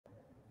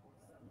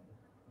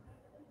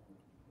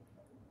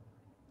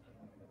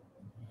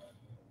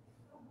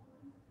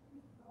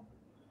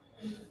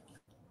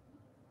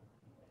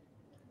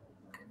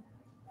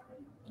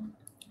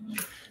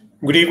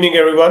Good evening,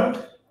 everyone.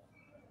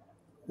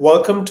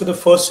 Welcome to the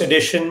first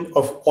edition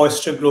of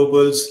Oister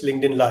Global's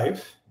LinkedIn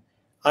Live.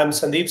 I'm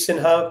Sandeep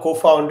Sinha,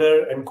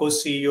 co-founder and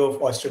co-CEO of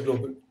Oister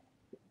Global.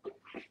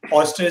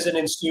 Oister is an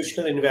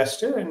institutional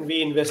investor, and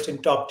we invest in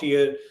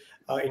top-tier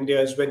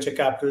India's venture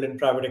capital and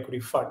private equity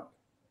fund.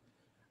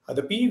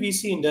 The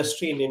PEVC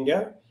industry in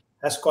India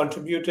has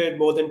contributed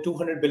more than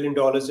 $200 billion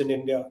in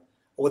India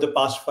over the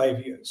past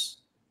 5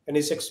 years, and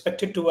is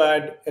expected to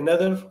add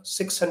another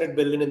 600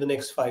 billion in the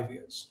next 5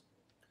 years.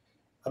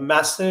 A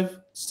massive,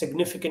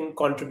 significant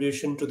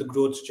contribution to the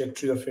growth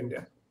trajectory of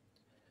India.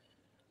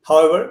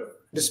 However,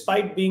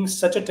 despite being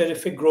such a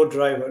terrific growth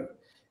driver,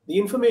 the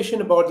information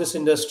about this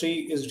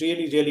industry is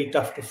really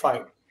tough to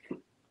find.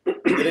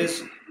 There is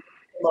an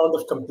amount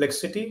of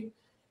complexity.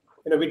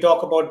 We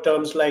talk about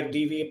terms like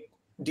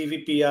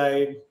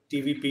DVPI,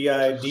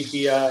 DVPI,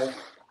 DPI,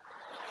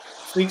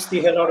 freaks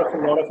the hell out of a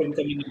lot of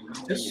incoming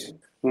investors.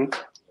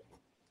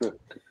 The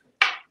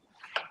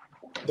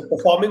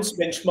performance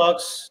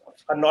benchmarks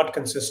are not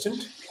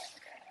consistent.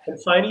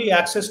 And finally,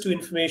 access to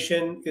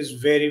information is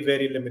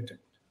very limited.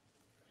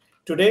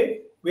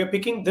 Today, we are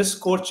picking this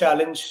core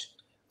challenge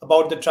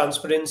about the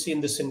transparency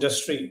in this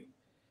industry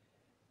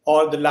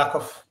or the lack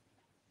of.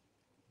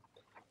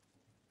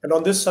 And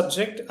on this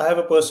subject, I have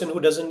a person who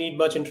doesn't need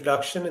much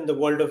introduction in the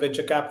world of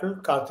venture capital,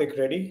 Karthik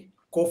Reddy,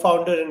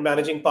 co-founder and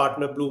managing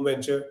partner, Blume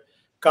Ventures.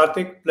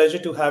 Karthik, pleasure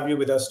to have you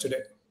with us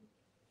today.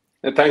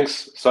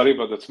 Thanks. Sorry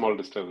about that small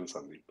disturbance,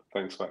 Sandeep.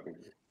 Thanks for having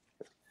me.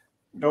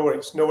 No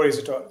worries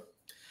at all.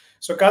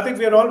 So, Karthik,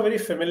 we are all very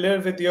familiar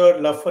with your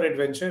love for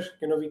adventure.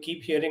 We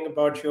keep hearing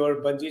about your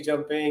bungee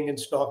jumping and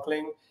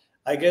snorkeling.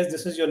 I guess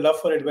this is your love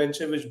for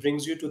adventure which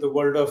brings you to the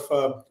world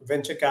of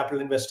venture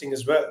capital investing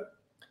as well.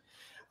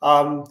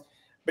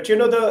 But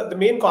the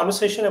main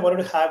conversation I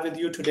wanted to have with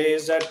you today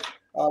is that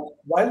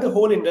while the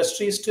whole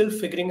industry is still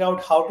figuring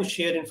out how to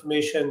share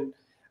information,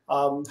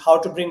 how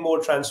to bring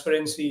more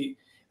transparency,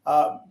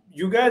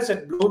 you guys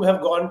at Bloom have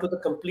gone to the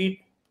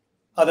complete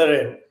other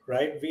end,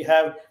 right? We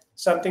have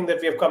something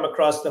that we have come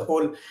across,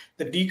 the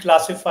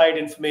declassified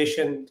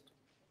information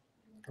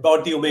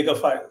about the Omega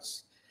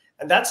files.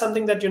 And that's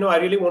something that, I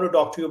really want to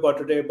talk to you about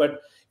today. But,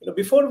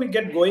 before we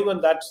get going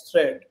on that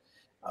thread,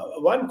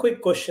 one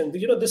quick question.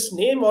 This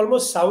name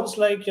almost sounds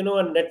like, a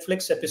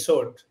Netflix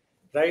episode,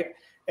 right?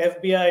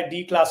 FBI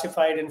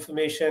declassified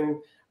information,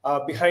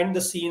 behind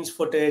the scenes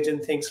footage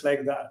and things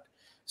like that.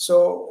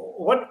 So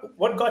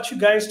what got you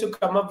guys to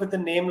come up with a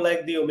name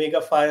like the Omega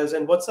files,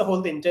 and what's the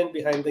whole intent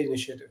behind the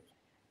initiative?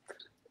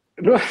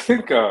 No, I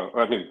think,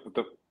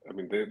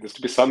 there's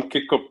to be some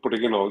kick of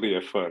putting in all the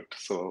effort.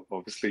 So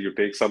obviously you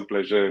take some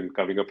pleasure in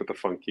coming up with a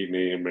funky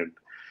name and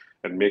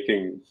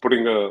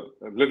putting a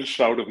little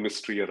shroud of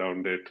mystery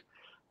around it.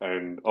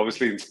 And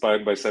obviously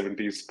inspired by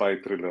 70s spy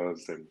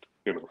thrillers. And,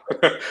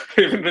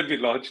 even when we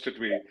launched it,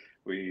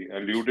 we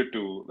alluded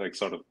to like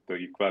sort of the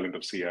equivalent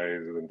of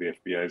CIA's and the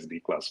FBI's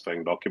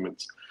declassifying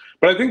documents.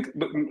 But I think,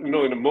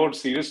 in a more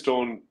serious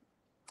tone,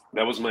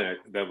 there were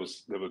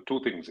two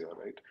things here,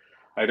 right?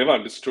 I never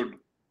understood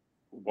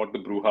what the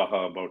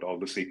brouhaha about all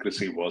the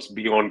secrecy was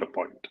beyond the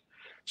point.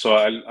 So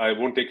I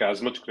won't take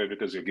as much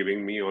credit as you're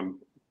giving me on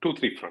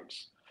 2-3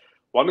 fronts.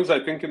 One is,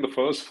 I think in the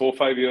first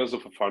 4-5 years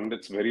of a fund,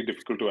 it's very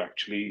difficult to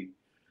actually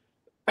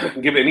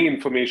give any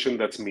information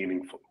that's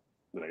meaningful,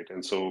 right?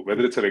 And so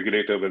whether it's a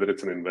regulator, whether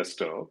it's an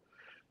investor,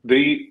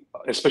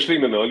 especially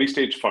in an early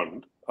stage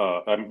fund,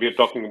 and we're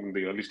talking in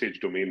the early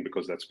stage domain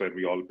because that's where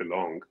we all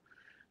belong,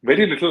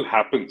 very little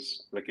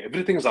happens. Like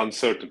everything is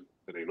uncertain.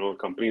 A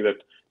company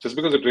that just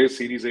because it raised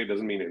Series A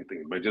doesn't mean anything.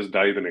 It might just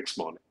die the next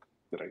morning,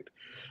 right?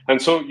 And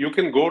so you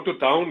can go to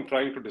town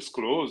trying to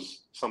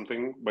disclose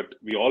something, but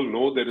we all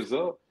know there is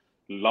a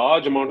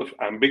large amount of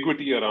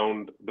ambiguity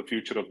around the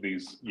future of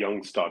these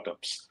young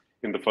startups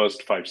in the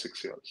first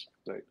 5-6 years,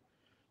 right?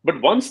 But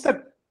once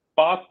that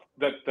path,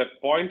 that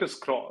point is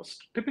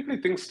crossed, typically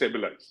things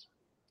stabilize.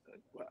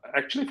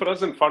 Actually, for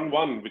us in Fund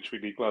 1, which we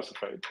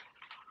declassified,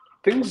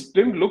 things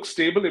didn't look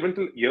stable even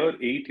till year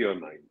 8, year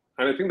 9.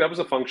 And I think that was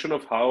a function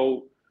of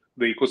how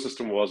the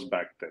ecosystem was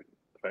back then,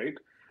 right?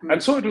 Mm-hmm.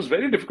 And so it was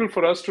very difficult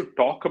for us to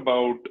talk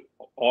about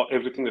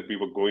everything that we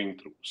were going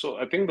through. So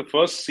I think the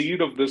first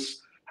seed of this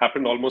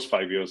happened almost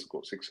 5 years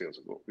ago, 6 years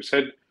ago. We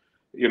said,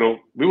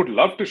 we would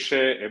love to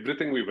share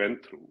everything we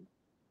went through,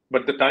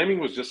 but the timing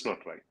was just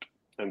not right.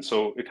 And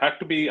so it had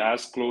to be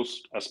as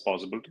close as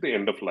possible to the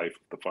end of life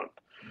of the fund.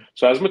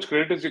 So as much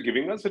credit as you're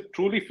giving us, it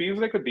truly feels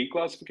like a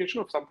declassification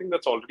of something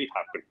that's already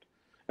happened.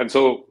 And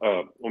so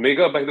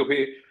Omega, by the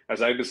way,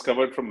 as I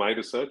discovered from my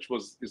research,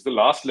 is the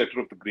last letter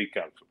of the Greek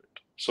alphabet.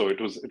 So it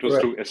was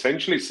right. To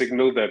essentially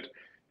signal that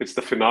it's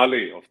the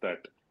finale of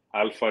that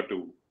alpha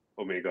to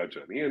Omega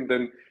journey. And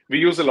then we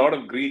use a lot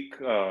of Greek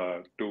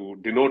to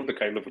denote the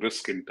kind of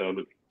risk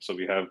internally. So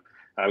we have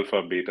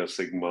alpha, beta,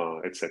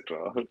 sigma,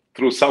 etc.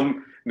 through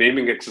some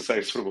naming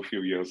exercise from a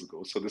few years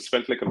ago. So this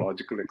felt like a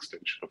logical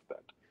extension of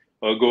that.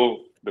 Ergo,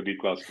 the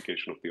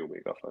declassification of the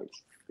Omega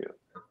files. Yeah.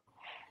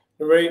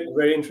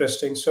 Very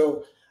interesting.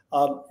 So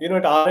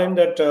At our end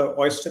at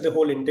Oyster, the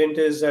whole intent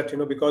is that,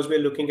 because we're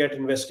looking at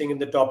investing in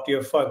the top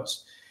tier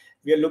funds,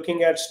 we are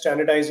looking at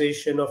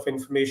standardization of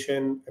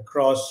information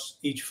across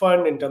each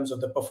fund in terms of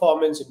the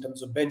performance, in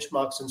terms of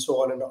benchmarks, and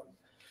so on and on.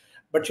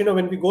 But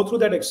when we go through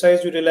that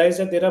exercise, we realize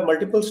that there are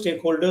multiple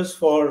stakeholders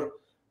for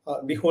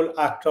the whole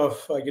act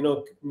of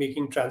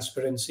making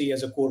transparency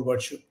as a core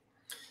virtue.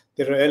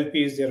 There are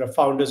LPs, there are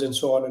founders, and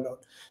so on and on.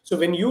 So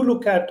when you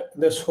look at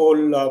this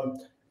whole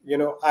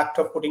act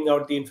of putting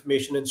out the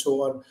information and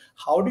so on,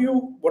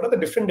 what are the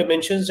different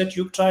dimensions that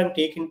you try and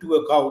take into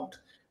account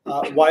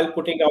while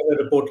putting out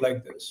a report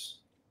like this?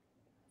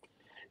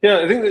 Yeah,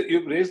 I think that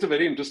you've raised a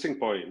very interesting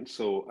point.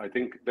 So I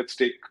think let's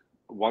take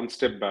one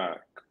step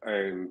back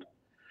and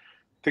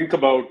think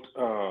about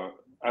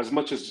as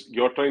much as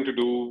you're trying to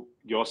do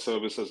your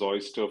service as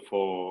Oyster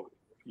for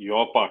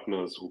your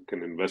partners who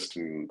can invest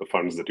in the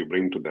funds that you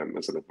bring to them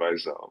as an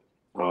advisor.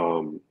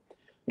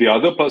 The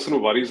other person who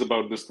worries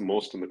about this the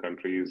most in the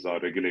country is our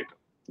regulator.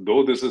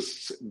 Though this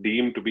is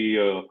deemed to be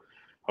a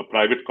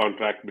private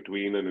contract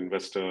between an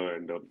investor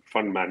and a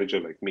fund manager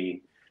like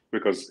me,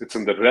 because it's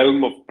in the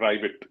realm of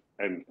private,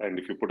 and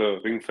if you put a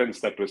ring fence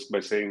that risk by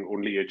saying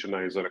only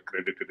HNIs or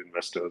accredited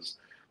investors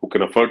who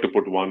can afford to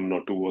put 1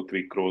 or 2 or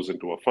 3 crores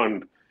into a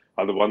fund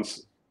are the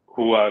ones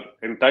who are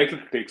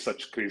entitled to take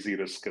such crazy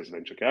risk as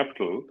venture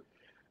capital.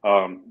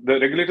 The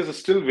regulators are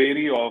still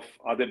wary of,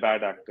 are they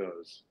bad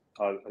actors?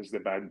 Is there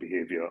bad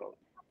behavior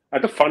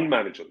at a fund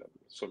manager level?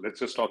 So let's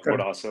just talk about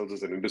ourselves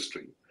as an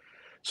industry.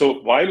 So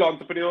while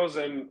entrepreneurs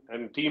and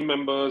team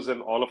members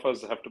and all of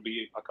us have to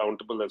be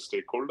accountable as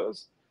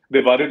stakeholders,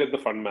 they're worried at the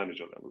fund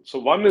manager level. So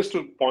one is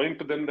to point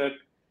to them that,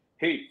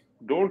 hey,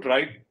 don't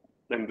write,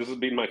 and this has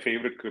been my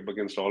favorite crib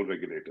against all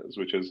regulators,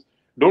 which is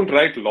don't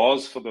write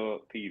laws for the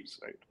thieves,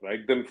 right?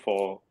 Write them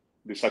for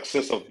the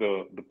success of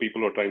the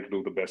people who are trying to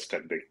do the best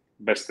that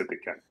they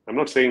can. I'm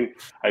not saying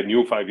I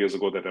knew 5 years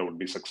ago that I would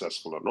be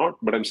successful or not,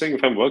 but I'm saying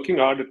if I'm working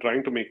hard at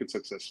trying to make it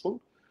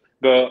successful,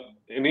 the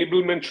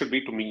enablement should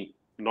be to me,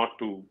 not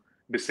to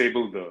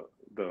disable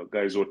the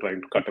guys who are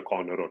trying to cut a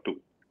corner or two,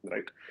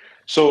 right?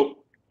 So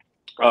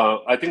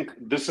I think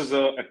this is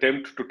an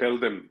attempt to tell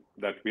them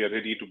that we are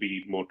ready to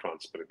be more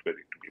transparent, ready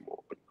to be more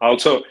open.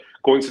 Also,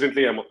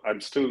 coincidentally, I'm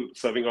still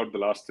serving out the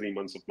last 3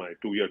 months of my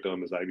 2-year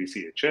term as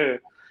IVCA chair.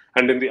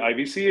 And in the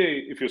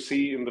IVCA, if you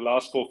see in the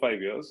last 4 or 5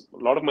 years,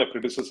 a lot of my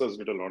predecessors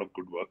did a lot of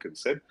good work and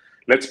said,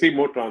 let's be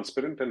more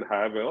transparent and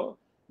have a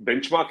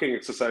benchmarking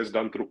exercise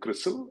done through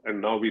CRISIL. And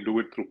now we do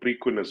it through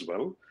Preqin as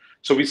well.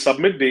 So we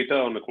submit data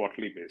on a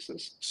quarterly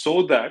basis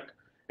so that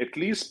at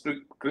least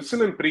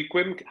CRISIL and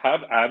Preqin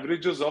have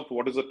averages of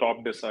what is the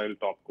top decile,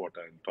 top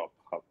quartile, top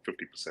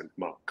 50%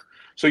 mark.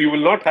 So you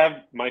will not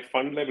have my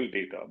fund level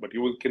data, but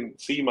you can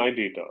see my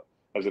data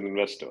as an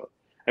investor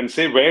and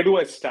say, where do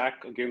I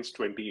stack against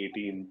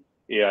 2018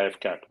 AIF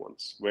Cat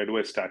ones? Where do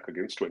I stack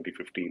against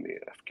 2015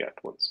 AIF Cat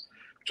ones?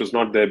 Which was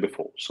not there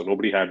before. So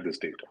nobody had this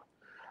data.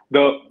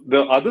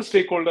 The other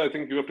stakeholder I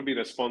think you have to be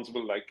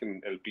responsible, like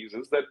in LPs,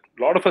 is that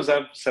a lot of us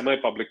have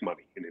semi-public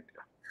money in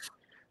India.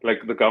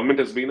 Like the government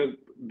has been a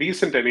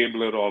decent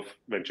enabler of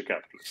venture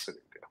capitalists in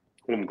India,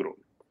 homegrown.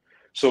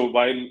 So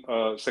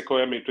while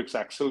Sequoia, Matrix,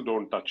 Axel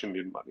don't touch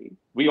Indian money,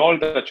 we all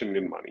touch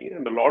Indian money,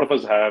 and a lot of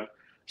us have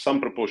some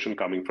proportion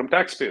coming from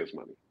taxpayers'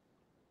 money.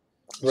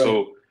 Right.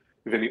 So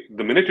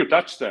the minute you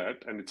touch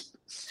that and it's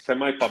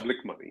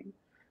semi-public money,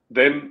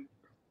 then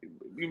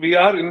we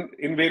are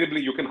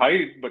invariably, you can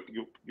hide, but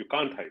you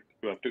can't hide.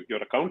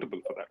 You're accountable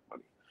for that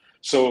money.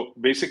 So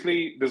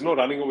basically, there's no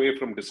running away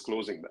from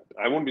disclosing that.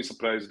 I won't be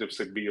surprised if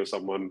SIDBI or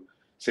someone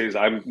says,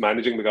 I'm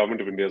managing the government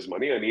of India's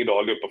money. I need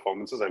all your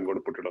performances. I'm going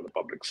to put it on the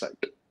public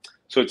site.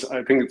 So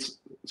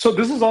so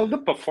this is all the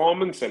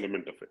performance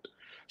element of it.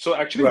 So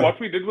actually what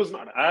we did was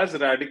not as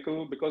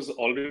radical because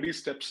already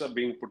steps are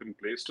being put in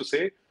place to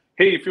say,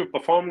 hey, if you've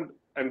performed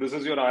and this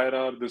is your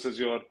IRR, this is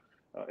your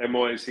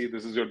MOIC,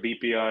 this is your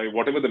DPI,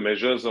 whatever the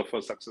measures of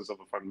a success of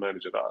a fund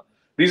manager are,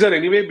 these are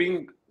anyway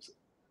being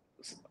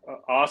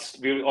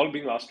we're all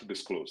being asked to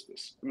disclose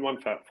this in one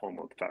form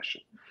or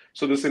fashion.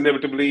 So this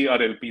inevitably our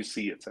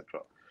LPC, etc.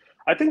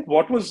 I think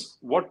what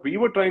we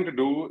were trying to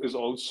do is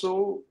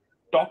also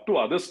talk to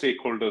other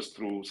stakeholders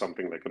through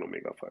something like an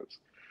Omega Files.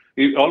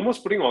 We're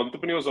almost putting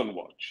entrepreneurs on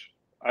watch.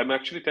 I'm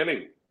actually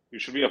telling you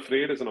should be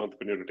afraid as an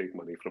entrepreneur to take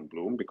money from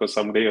Blume because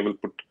someday I will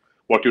put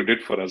what you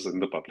did for us in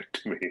the public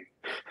domain.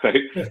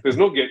 Right? There's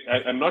no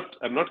I'm not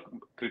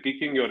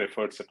critiquing your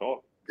efforts at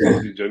all. Some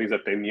of these journeys are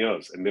 10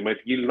 years and they might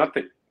yield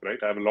nothing. Right?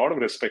 I have a lot of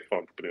respect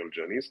for entrepreneurial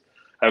journeys.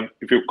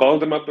 If you call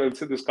them up, I'll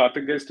say this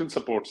Karthik guy still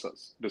supports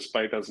us,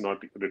 despite us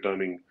not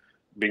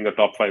being a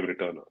top 5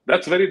 returner.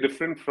 That's very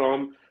different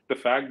from the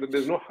fact that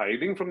there's no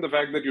hiding from the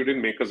fact that you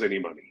didn't make us any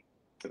money.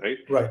 Right?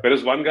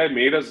 Whereas one guy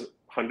made us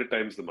 100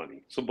 times the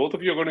money. So both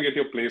of you are going to get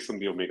your place in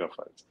the Omega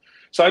Files.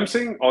 So I'm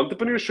saying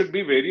entrepreneurs should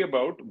be wary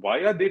about why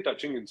are they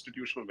touching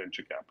institutional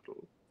venture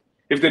capital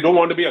if they don't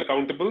want to be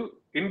accountable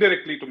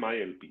indirectly to my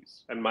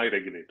LPs and my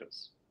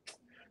regulators.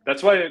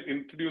 That's why I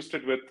introduced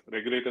it with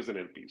regulators and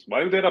LPs.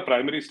 While there are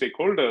primary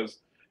stakeholders,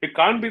 it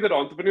can't be that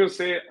entrepreneurs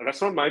say,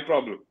 that's not my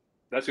problem.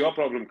 That's your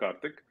problem,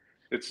 Karthik.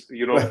 It's,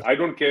 Right. I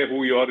don't care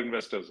who your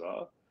investors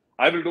are.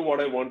 I will do what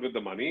I want with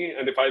the money.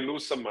 And if I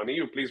lose some money,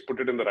 you please put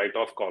it in the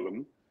write-off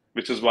column,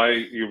 which is why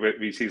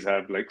VCs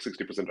have like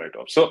 60%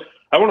 write-off. So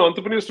I want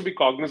entrepreneurs to be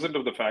cognizant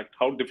of the fact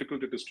how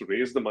difficult it is to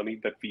raise the money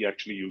that we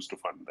actually use to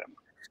fund them,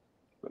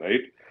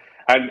 right?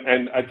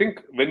 And I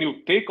think when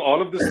you take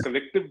all of this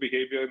collective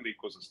behavior in the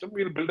ecosystem,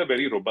 we'll build a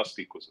very robust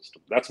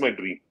ecosystem. That's my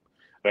dream,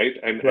 right?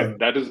 And Right.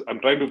 that is, I'm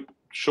trying to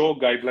show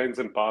guidelines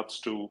and paths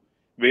to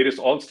various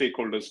all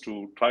stakeholders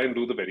to try and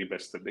do the very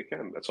best that they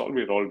can. That's all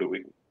we're all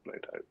doing,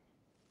 right?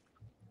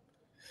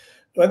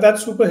 Well,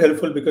 that's super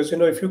helpful because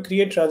if you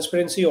create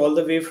transparency all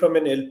the way from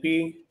an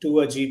LP to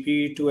a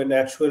GP to an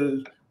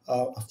actual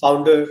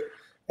founder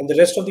and the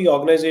rest of the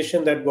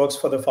organization that works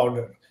for the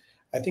founder,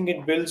 I think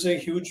it builds a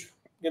huge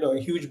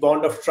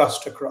bond of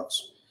trust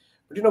across.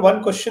 But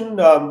one question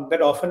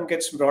that often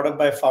gets brought up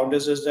by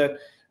founders is that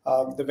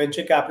the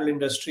venture capital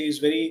industry is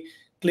very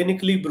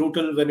clinically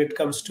brutal when it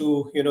comes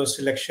to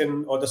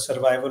selection or the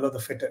survival of the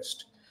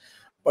fittest.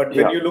 But when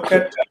Yeah. you look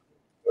at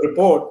the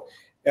report,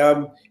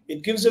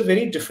 it gives a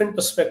very different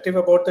perspective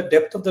about the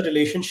depth of the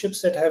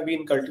relationships that have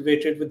been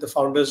cultivated with the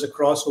founders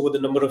across over the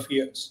number of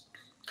years.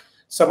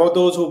 Some of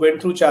those who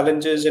went through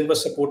challenges and were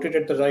supported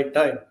at the right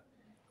time,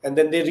 and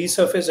then they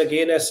resurface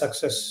again as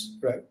success,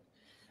 right?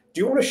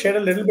 Do you want to shed a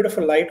little bit of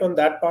a light on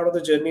that part of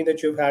the journey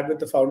that you've had with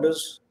the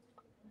founders?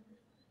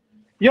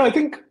 Yeah, I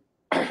think,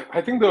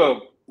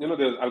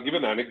 I'll give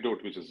an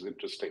anecdote which is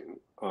interesting.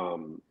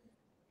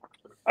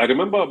 I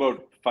remember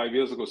about 5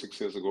 years ago, 6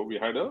 years ago, we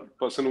had a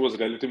person who was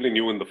relatively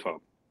new in the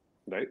firm,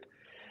 right?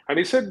 And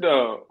he said,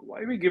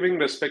 "Why are we giving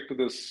respect to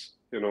this?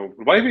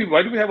 Why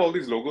do we have all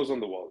these logos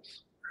on the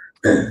walls?"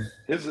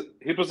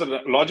 It was a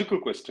logical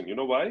question. You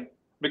know why?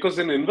 Because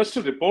in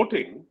investor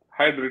reporting,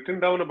 I had written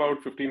down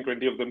about 15,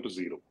 20 of them to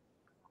zero,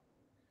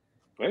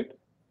 right?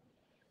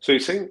 So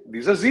he's saying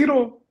these are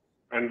zero,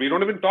 and we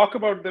don't even talk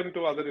about them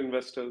to other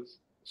investors.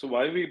 So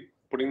why are we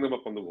putting them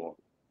up on the wall?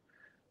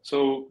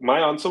 So my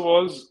answer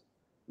was,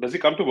 does he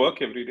come to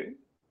work every day?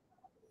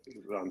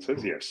 The answer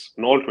is yes,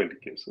 in all 20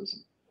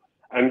 cases.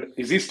 And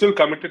is he still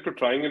committed to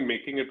trying and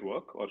making it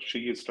work, or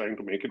she is trying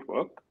to make it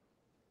work?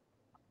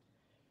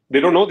 They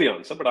don't know the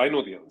answer, but I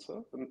know the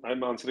answer. And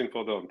I'm answering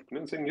for the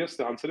entrepreneur and saying, yes,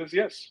 the answer is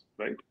yes,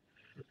 right?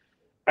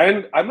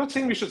 And I'm not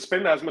saying we should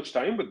spend as much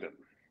time with them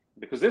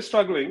because they're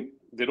struggling.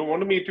 They don't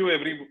want to meet you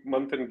every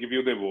month and give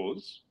you their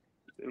woes.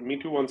 They'll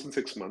meet you once in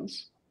 6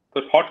 months.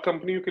 The hot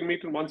company you can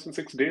meet in once in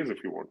 6 days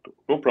if you want to,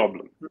 no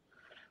problem.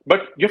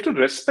 But you have to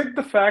respect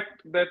the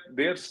fact that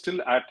they're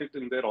still at it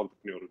in their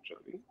entrepreneurial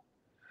journey.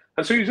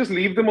 And so you just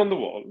leave them on the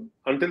wall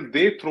until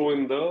they throw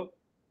in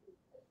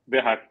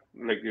their hat,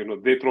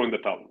 they throw in the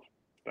towel,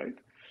 right?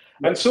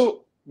 And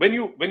so when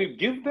you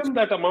give them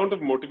that amount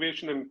of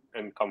motivation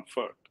and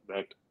comfort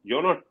that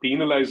you're not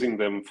penalizing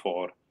them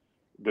for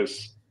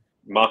this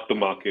mark to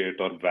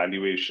market or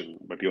valuation,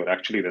 but you're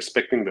actually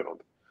respecting their own.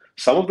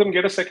 Some of them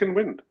get a second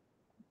wind,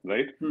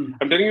 right?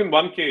 I'm telling you in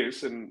one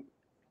case, in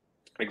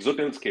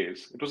Exotel's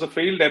case, it was a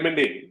failed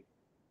M&A,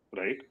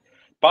 right?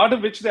 Part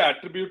of which they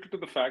attributed to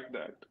the fact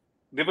that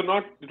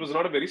it was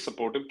not a very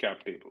supportive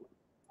cap table,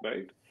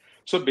 right?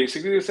 So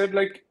basically they said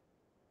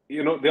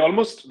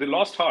they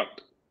lost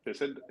heart. They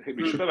said, hey,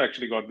 we should have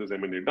actually got this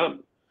M&A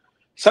done.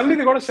 Suddenly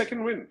they got a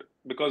second wind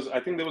because I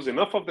think there was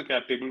enough of the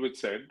cap table which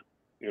said,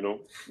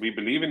 we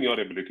believe in your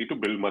ability to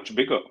build much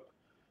bigger,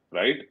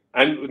 right?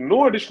 And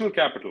no additional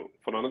capital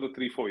for another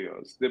 3-4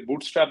 years, they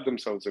bootstrapped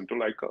themselves into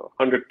like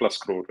a 100+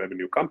 crore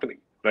revenue company,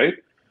 right?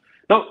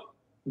 Now,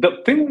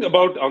 the thing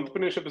about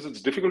entrepreneurship is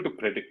it's difficult to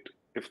predict.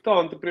 If the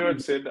entrepreneur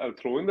had said, I'll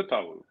throw in the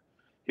towel,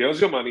 here's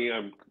your money,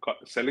 I'm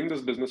selling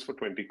this business for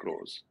 20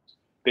 crores.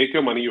 Take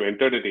your money, you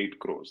entered at 8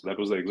 crores. That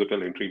was the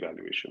Exotel entry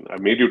valuation. I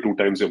made you 2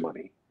 times your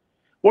money.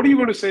 What are you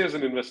going to say as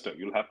an investor?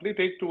 You'll happily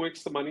take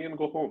 2x the money and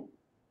go home,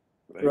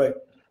 right?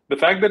 The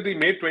fact that we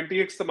made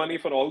 20x the money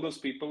for all those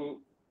people,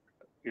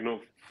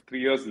 3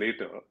 years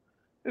later,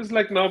 is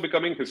like now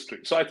becoming history.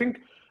 So I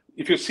think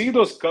if you see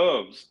those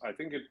curves, I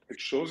think it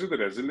shows you the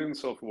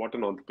resilience of what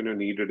an entrepreneur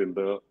needed in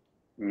the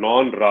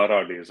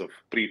non-rara days of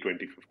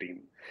pre-2015.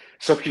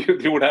 So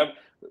you would have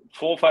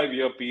 4-5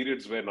 year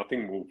periods where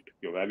nothing moved.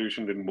 Your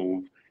valuation didn't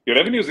move. Your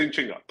revenue is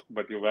inching up,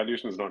 but your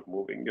valuation is not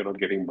moving. You're not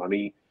getting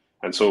money.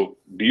 And so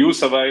do you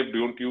survive,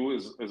 don't you,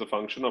 is a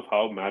function of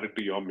how married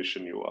to your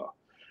mission you are.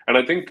 And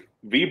I think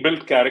we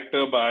built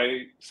character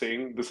by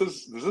saying, this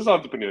is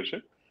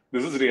entrepreneurship.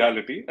 This is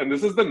reality, and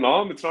this is the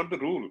norm. It's not the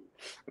rule,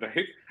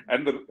 right?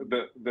 And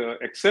the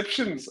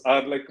exceptions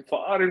are like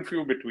far and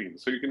few between.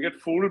 So you can get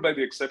fooled by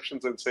the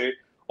exceptions and say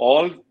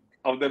all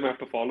of them have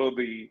to follow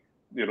the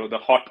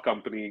hot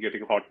company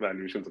getting hot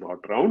valuations and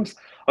hot rounds,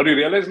 or you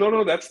realize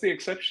no, that's the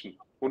exception.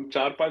 Un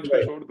 4-5 ko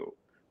chhod do,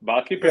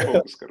 baki pe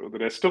focus karo. The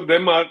rest of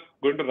them are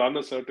going to run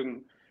a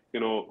certain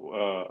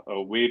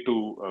way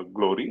to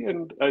glory,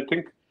 and I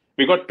think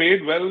we got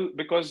paid well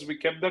because we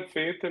kept that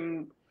faith,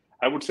 and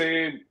I would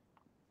say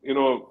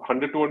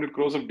 100-200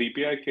 crores of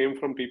DPI came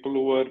from people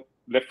who were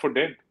left for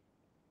dead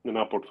in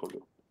our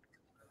portfolio.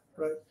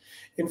 Right.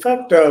 In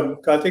fact,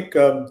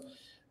 Karthik,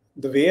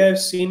 The way I've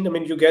seen, I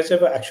mean, you guys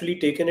have actually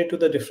taken it to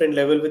the different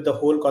level with the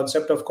whole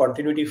concept of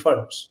continuity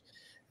funds,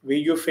 where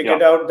you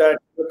figured Yeah, out that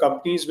the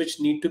companies which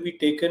need to be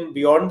taken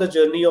beyond the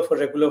journey of a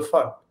regular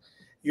fund,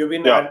 you've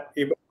been yeah,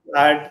 able to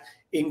add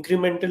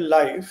incremental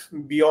life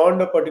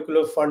beyond a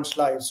particular fund's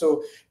life. So,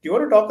 do you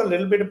want to talk a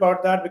little bit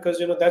about that? Because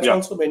that's yeah,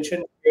 also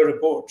mentioned in your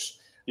reports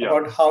yeah,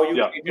 about how you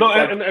yeah. No,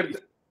 created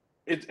continuity.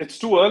 it's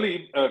too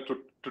early to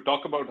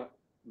talk about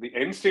the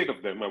end state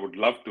of them. I would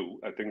love to.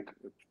 I think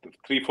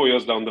 3-4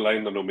 years down the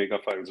line, the Omega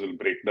funds will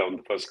break down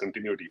the first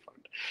continuity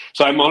fund.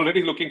 So I'm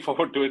already looking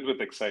forward to it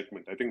with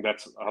excitement. I think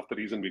that's half the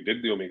reason we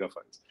did the Omega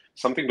funds.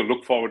 Something to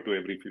look forward to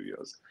every few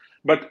years.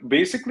 But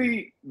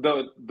basically,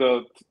 the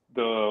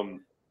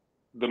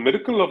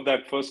miracle of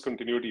that first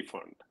continuity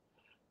fund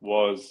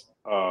was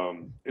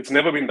it's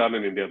never been done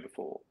in India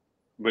before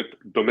with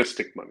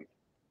domestic money.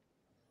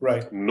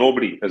 Right.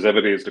 Nobody has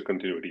ever raised a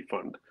continuity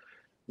fund.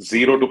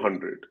 0 to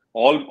 100.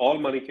 All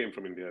money came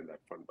from India in that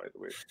fund, by the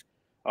way.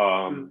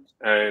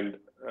 And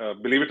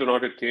believe it or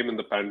not, it came in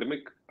the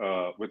pandemic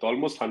with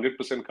almost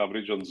 100%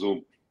 coverage on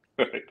Zoom.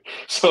 Right?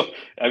 So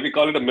we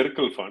call it a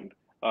miracle fund.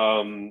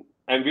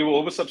 And we were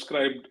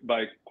oversubscribed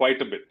by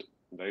quite a bit.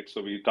 Right?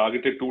 So we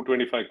targeted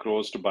 225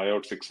 crores to buy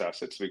out 6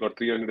 assets. We got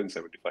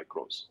 375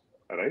 crores.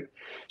 All right.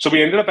 So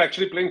we ended up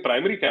actually playing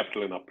primary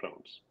capital in up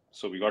rounds.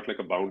 So we got like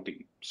a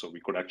bounty. So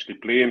we could actually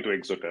play into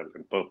Exotel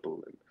and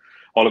Purple and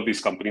all of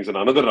these companies in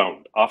another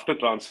round after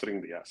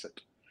transferring the asset.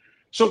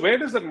 So where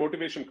does that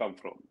motivation come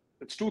from?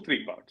 It's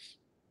 2-3 parts.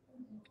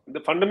 The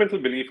fundamental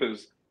belief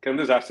is, can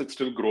this asset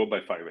still grow by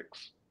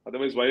 5x?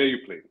 Otherwise, why are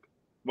you playing?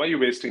 Why are you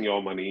wasting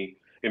your money,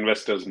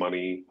 investors'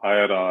 money,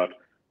 IRR,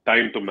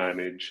 time to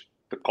manage,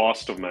 the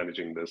cost of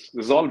managing this?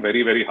 This is all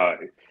very, very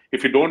high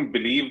if you don't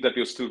believe that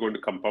you're still going to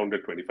compound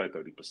at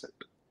 25-30%.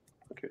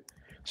 Okay.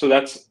 So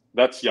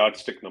that's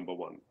yardstick number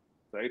one,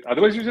 right?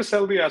 Otherwise, you just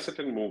sell the asset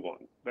and move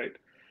on, right?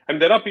 And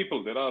there are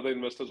other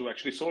investors who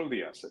actually sold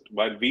the asset,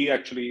 while we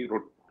actually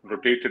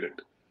rotated it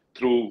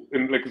through,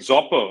 in like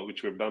Zopper,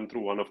 which we've done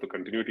through one of the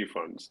continuity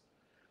funds.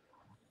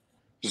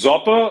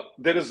 Zopper,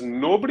 there is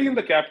nobody in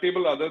the cap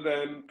table other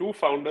than 2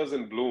 founders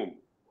in Blume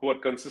who are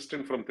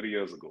consistent from 3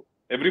 years ago.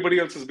 Everybody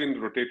else has been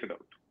rotated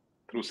out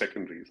through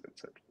secondaries,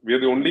 etc. We are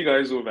the only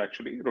guys who have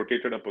actually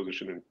rotated a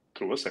position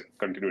through a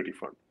continuity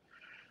fund.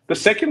 The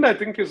second, I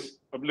think, is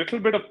a little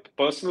bit of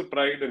personal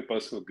pride and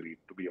personal greed,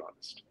 to be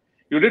honest.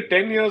 You did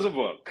 10 years of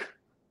work.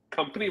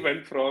 Company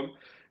went from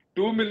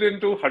 2 million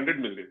to 100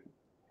 million.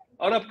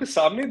 और आपके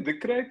सामने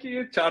दिख रहा है कि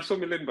ये 400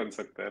 million बन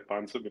सकता है,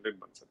 500 million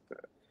बन सकता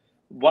है.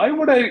 Why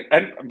would I,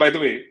 and by the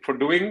way, for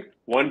doing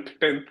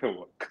 1/10 of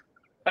work,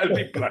 I'll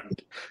be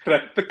blunt,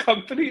 right? The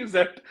company is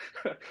at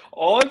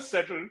all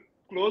settled,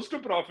 close to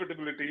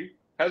profitability,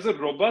 has a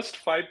robust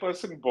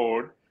 5%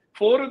 board.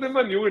 4 of them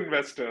are new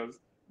investors.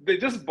 They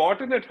just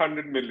bought in at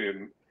 100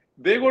 million.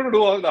 They're going to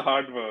do all the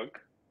hard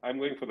work. I'm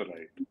going for the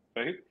ride,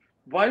 right?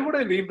 Why would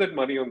I leave that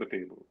money on the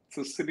table? It's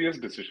a serious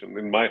decision,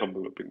 in my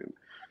humble opinion.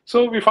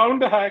 So we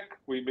found a hack.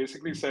 We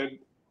basically said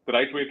the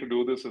right way to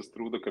do this is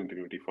through the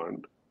continuity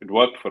fund. It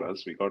worked for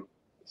us. We got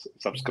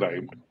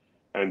subscribed.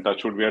 And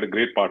touchwood, we had a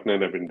great partner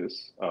in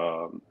Avendus,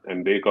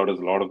 and they got us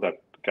a lot of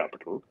that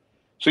capital.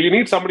 So you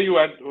need somebody who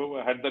had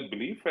that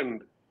belief,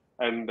 and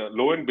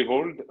lo and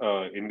behold,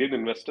 Indian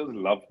investors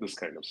love this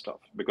kind of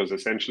stuff because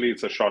essentially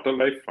it's a shorter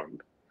life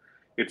fund.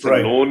 It's a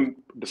known,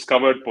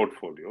 discovered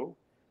portfolio.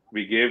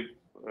 We gave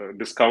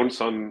discounts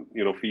on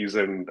fees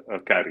and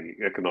carry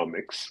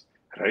economics,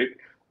 right?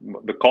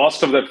 The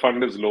cost of that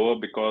fund is lower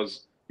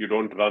because you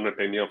don't run a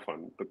 10-year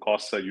fund. The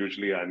costs are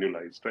usually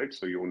annualized, right?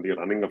 So you're only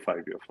running a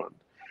 5-year fund.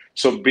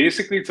 So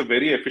basically, it's a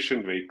very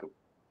efficient vehicle.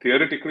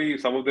 Theoretically,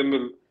 some of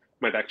them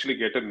might actually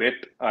get a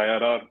net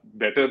IRR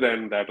better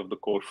than that of the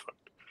core fund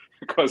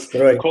because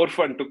the core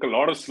fund took a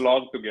lot of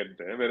slog to get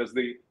there, whereas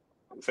the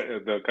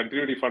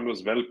continuity fund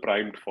was well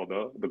primed for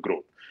the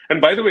growth. And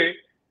by the way,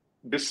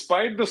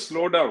 despite the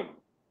slowdown,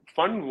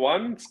 Fund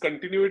 1's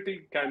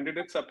continuity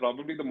candidates are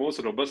probably the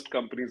most robust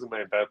companies in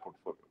my entire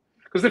portfolio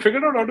because they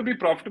figured out how to be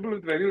profitable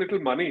with very little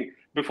money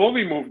before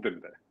we moved them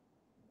there.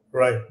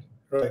 Right.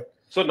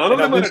 So none of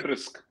them are at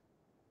risk.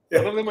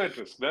 None of them are at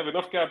risk. They have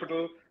enough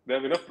capital. They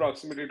have enough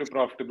proximity to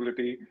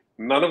profitability.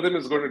 None of them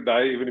is going to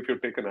die even if you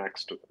take an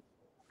axe to them.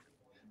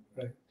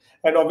 Right.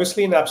 And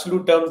obviously, in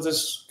absolute terms,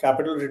 this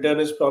capital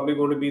return is probably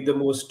going to be the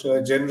most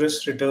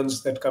generous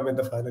returns that come in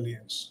the final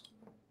years.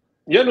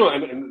 Yeah, no,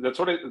 and that's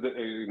what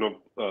Gaurav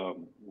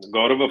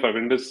of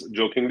Avendus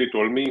jokingly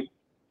told me.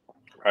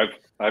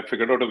 I've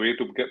figured out a way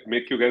to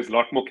make you guys a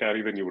lot more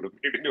carry than you would have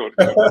made in your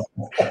original.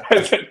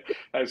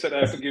 I said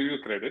I have to give you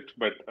credit,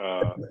 but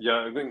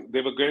yeah, I think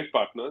they were great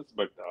partners.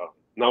 But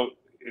now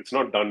it's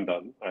not done.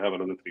 I have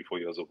another 3-4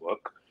 years of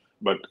work.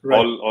 But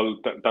all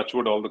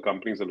touchwood, all the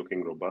companies are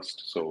looking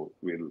robust. So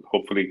we'll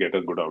hopefully get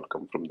a good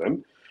outcome from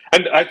them.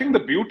 And I think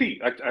the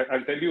beauty,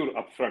 I'll tell you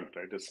upfront,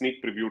 right? A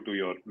sneak preview to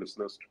your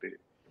listeners today.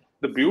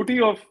 The beauty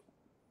of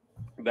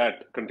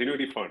that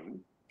continuity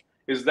fund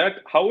is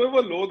that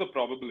however low the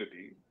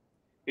probability,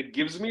 it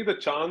gives me the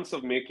chance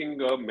of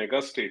making a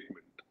mega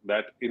statement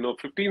that in a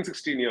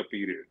 15-16 year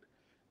period,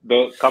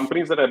 the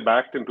companies that I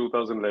backed in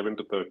 2011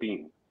 to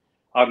 13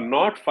 are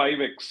not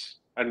 5x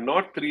and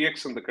not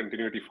 3x in the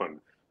continuity fund,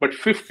 but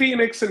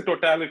 15x in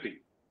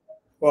totality,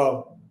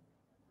 Wow.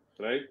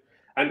 right?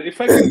 And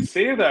if I can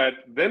say that,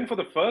 then for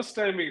the first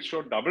time we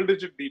show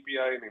double-digit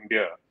DPI in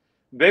India,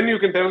 then you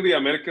can tell the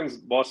Americans,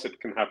 boss, it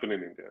can happen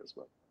in India as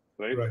well,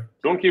 right? Right.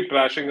 Don't keep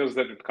trashing us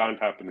that it can't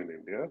happen in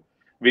India.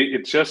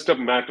 It's just a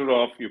matter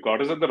of you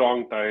got us at the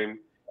wrong time,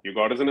 you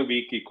got us in a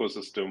weak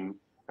ecosystem,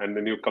 and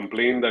then you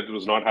complain that it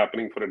was not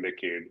happening for a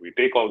decade. We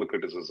take all the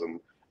criticism,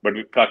 but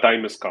our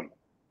time has come.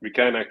 We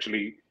can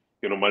actually,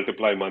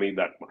 multiply money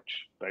that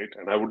much, right?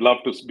 And I would love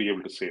to be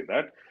able to say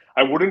that.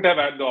 I wouldn't have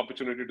had the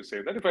opportunity to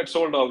say that if I'd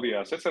sold all the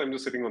assets and I'm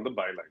just sitting on the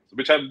bylines,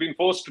 which I've been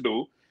forced to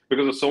do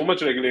because of so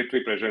much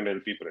regulatory pressure and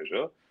LP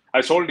pressure.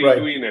 I sold Right.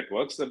 E2E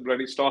networks. That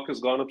bloody stock has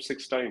gone up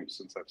 6 times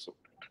since I've sold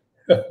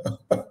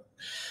it.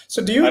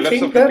 So do I you left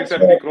some think 50, that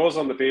 70 crores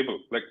on the table,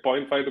 like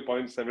 0.5 to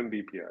 0.7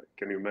 DPI.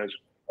 Can you imagine?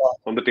 wow,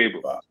 On the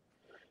table. wow.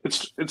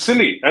 It's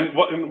silly. And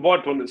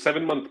what on a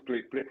 7 month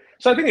play?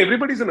 So I think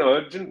everybody's in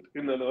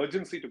an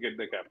urgency to get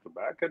their capital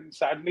back. And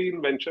sadly,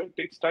 in venture, it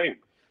takes time.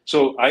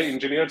 So I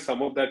engineered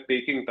some of that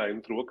taking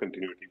time through a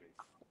continuity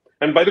vehicle.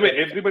 And by the way,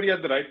 everybody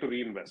had the right to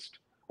reinvest.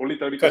 Only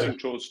 30% Correct.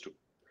 chose to.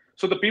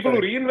 So the people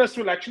Correct. who reinvest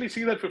will actually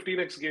see that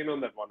 15x gain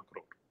on that 1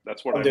 crore.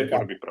 That's what On I'm their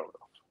going to capital. be proud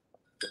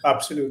of.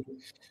 Absolutely.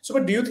 So,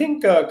 but do you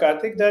think,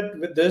 Karthik, that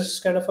with this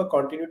kind of a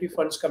continuity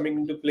funds coming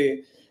into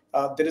play,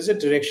 there is a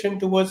direction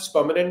towards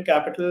permanent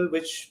capital,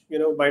 which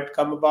might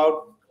come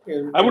about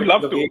in, I would in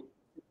love the way to.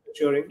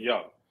 maturing?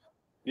 Yeah.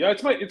 Yeah,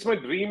 it's my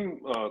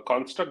dream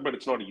construct, but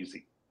it's not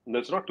easy.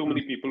 There's not too Hmm.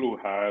 many people who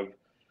have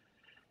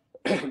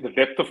the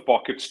depth of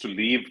pockets to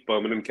leave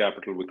permanent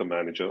capital with a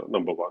manager,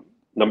 number one.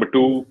 Number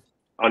two,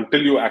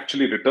 until you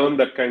actually return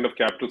that kind of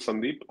capital,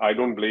 Sandeep, I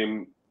don't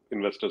blame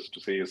investors to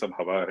say, yes, I'm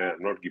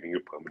not giving you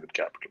permanent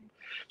capital.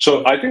 So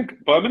Sure. I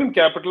think permanent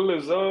capital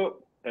is a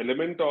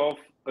element of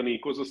an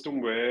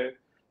ecosystem where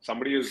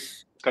somebody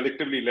is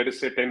collectively, let us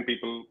say 10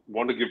 people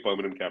want to give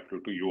permanent capital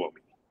to you or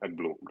me at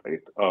Bloom,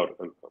 right? Or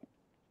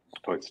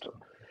Oister.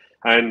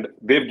 And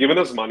they've given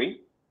us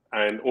money,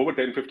 and over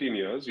 10, 15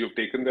 years, you've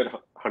taken their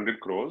 100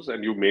 crores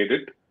and you made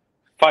it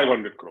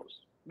 500 crores.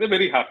 They're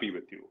very happy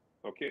with you.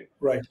 Okay.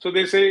 Right. So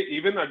they say,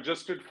 even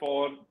adjusted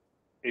for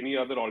any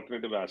other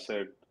alternative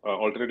asset,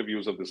 alternative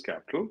use of this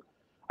capital,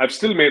 I've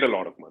still made a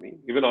lot of money,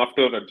 even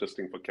after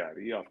adjusting for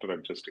carry, after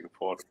adjusting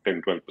for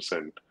 10,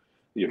 12%,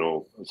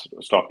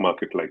 stock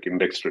market like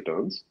index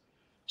returns.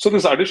 So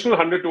this additional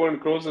 100,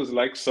 200 crores is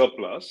like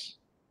surplus.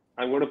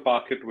 I'm going to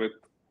park it with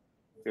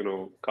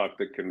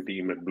Karthik and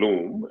team at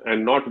Bloom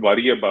and not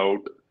worry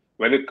about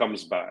when it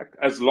comes back,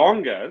 as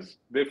long as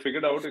they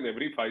figured out in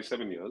every 5,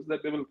 7 years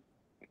that they will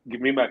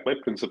give me back my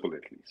principal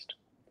at least.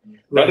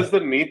 That Right. is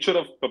the nature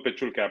of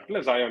perpetual capital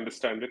as I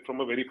understand it from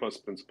a very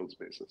first principles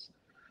basis.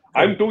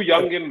 I'm Correct. too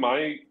young Correct. in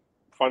my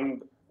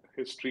fund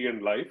history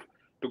and life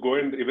to go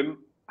and even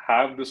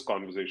have this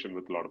conversation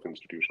with a lot of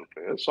institutional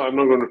players. So I'm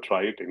not going to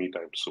try it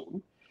anytime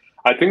soon.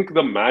 I think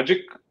the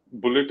magic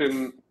bullet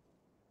in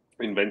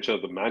venture,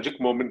 the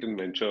magic moment in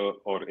venture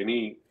or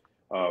any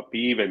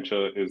PE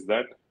venture is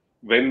that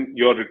when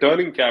you're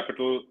returning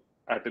capital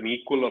at an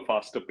equal or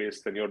faster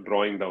pace than you're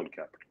drawing down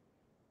capital.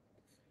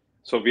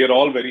 So we are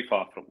all very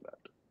far from that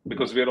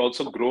because we are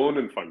also grown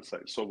in fund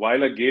size. So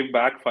while I gave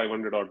back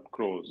 500 odd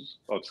crores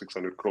or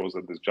 600 crores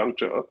at this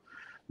juncture,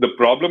 the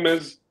problem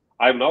is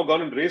I've now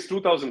gone and raised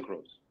 2,000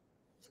 crores.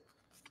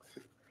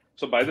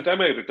 So by the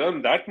time I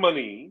return that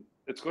money,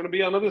 it's going to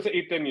be another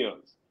 8, 10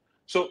 years.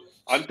 So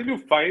until you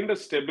find a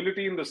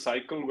stability in the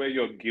cycle where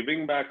you're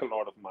giving back a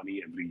lot of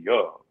money every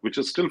year, which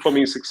is still for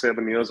me 6,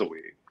 7 years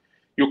away,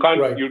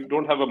 Right. you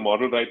don't have a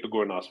moral right to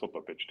go and ask for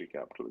perpetuity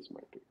capital is my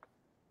take.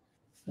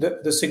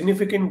 The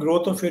significant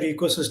growth of your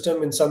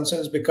ecosystem, in some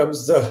sense,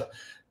 becomes the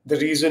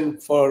reason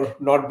for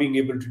not being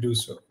able to do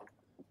so.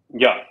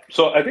 Yeah.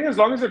 So I think as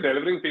long as you're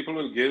delivering, people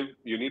will give.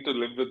 You need to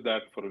live with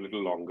that for a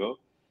little longer.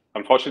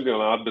 Unfortunately,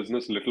 on our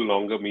business, little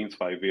longer means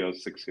 5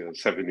 years, 6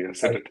 years, 7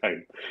 years at Right. a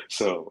time.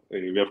 So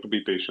we have to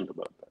be patient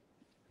about that.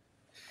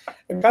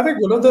 And Karthik,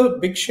 one of the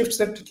big shifts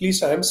that at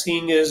least I'm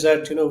seeing is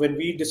that when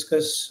we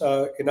discuss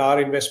in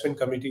our investment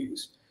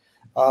committees,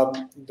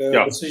 the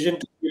Yeah. decision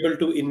to be able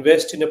to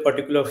invest in a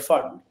particular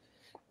fund,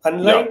 Yeah.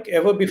 unlike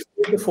ever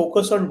before, the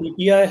focus on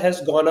DPI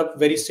has gone up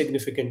very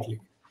significantly.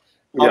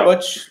 How Yeah.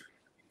 much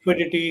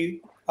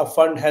liquidity a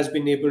fund has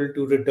been able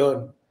to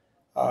return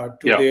to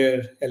Yeah.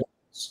 their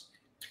LPs.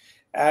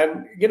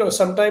 And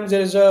sometimes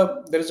there is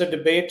a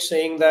debate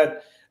saying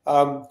that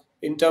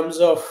in terms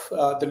of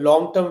the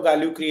long-term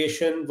value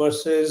creation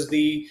versus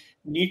the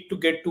need to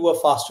get to a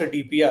faster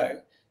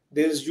DPI,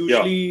 there's Yeah.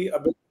 usually a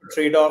bit of a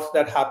trade-off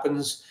that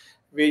happens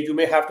where you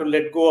may have to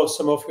let go of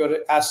some of your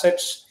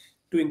assets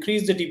to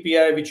increase the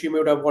DPI, which you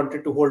may have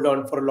wanted to hold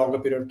on for a longer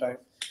period of time.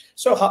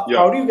 So Yeah.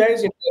 how do you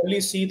guys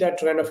internally see that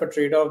trend of a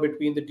trade-off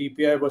between the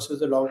DPI versus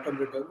the long-term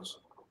returns?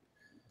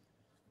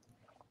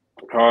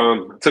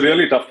 It's a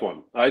really tough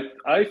one.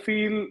 I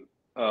feel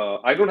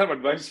I don't have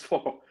advice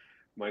for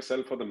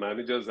myself or the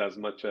managers as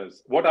much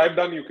as what I've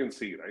done. You can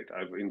see, right?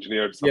 I've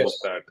engineered some of Yes.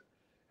 that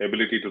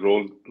ability to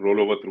roll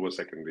over through a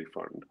secondary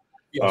fund.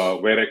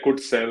 Yes. Where I could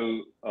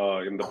sell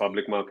in the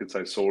public markets,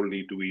 I sold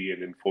E2E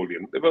and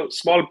Infolium. They were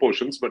small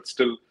portions, but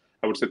still,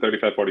 I would say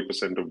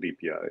 35-40% of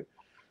DPI.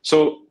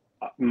 So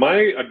my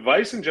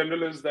advice in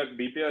general is that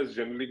DPI is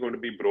generally going to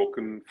be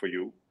broken for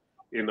you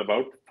in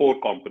about 4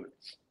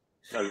 components.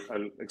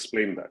 I'll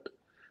explain that.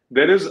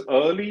 There is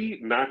early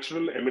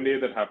natural M&A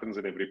that happens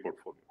in every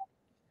portfolio.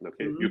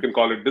 Okay, you can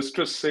call it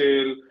distress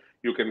sale,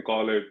 you can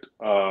call it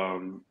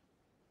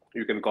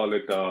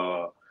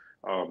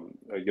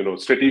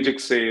strategic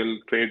sale,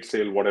 trade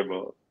sale,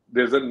 whatever.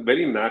 There's a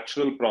very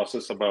natural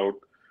process to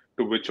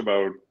which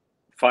about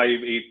 5,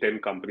 8, 10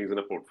 companies in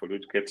a portfolio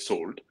get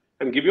sold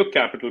and give your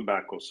capital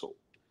back or so.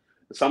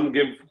 Some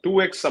give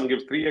 2x, some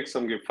give 3x,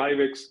 some give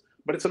 5x,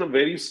 but it's on a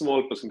very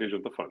small percentage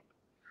of the fund.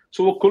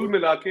 So वो कुल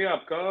मिला के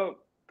आपका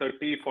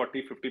 30,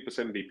 40,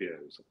 50% DPI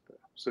हो सकता है,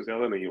 उससे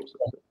ज़्यादा नहीं हो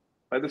सकता.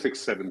 By the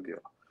 6th, 7th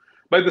year.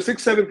 By the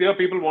 6th, 7th year,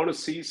 people want to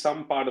see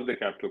some part of their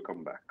capital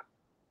come back,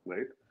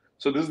 right?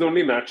 So this is the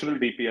only natural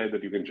DPI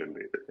that you can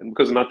generate. And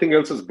because nothing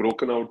else is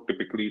broken out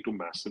typically to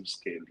massive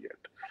scale yet,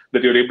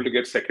 that you're able to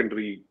get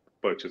secondary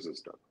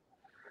purchases done.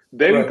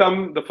 Then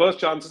come the first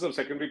chances of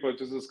secondary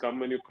purchases come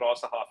when you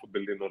cross $500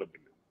 million or $1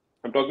 billion.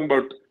 I'm talking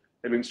about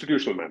an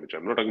institutional manager.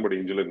 I'm not talking about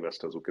angel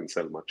investors who can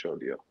sell much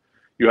earlier.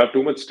 You have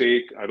too much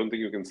stake. I don't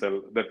think you can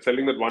sell that.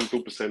 Selling that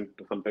 1-2%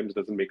 sometimes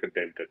doesn't make a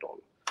dent at all.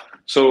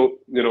 So,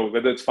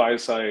 whether it's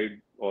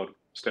Fireside or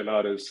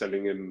Stellar is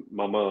selling in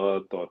Mama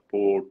Earth or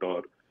Port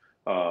or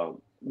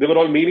they were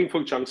all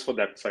meaningful chunks for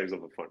that size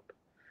of a fund.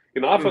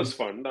 In our first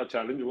fund, our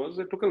challenge was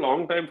it took a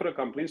long time for our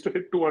companies to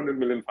hit 200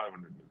 million,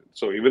 500 million.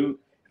 So even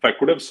if I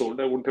could have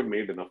sold, I wouldn't have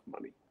made enough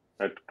money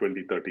at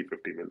 20, 30,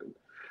 50 million.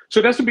 So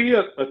it has to be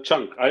a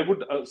chunk. I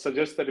would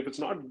suggest that if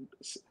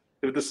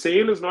the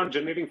sale is not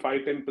generating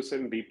 5-10%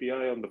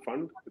 DPI on the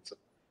fund,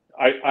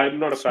 I'm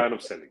not a fan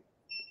of selling.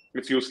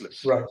 It's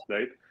useless,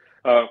 right?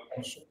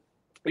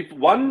 If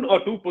 1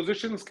 or 2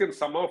 positions can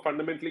somehow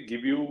fundamentally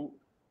give you,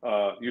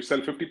 you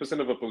sell 50%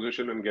 of a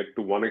position and get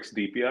to 1x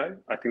DPI,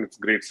 I think it's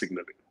great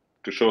signaling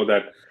to show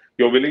that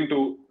you're willing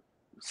to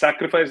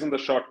sacrifice in the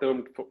short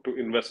term to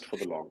invest for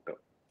the long term,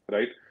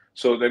 right?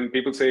 So then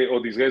people say,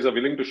 oh, these guys are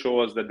willing to show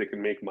us that they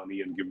can make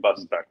money and give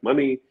us back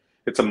money.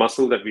 It's a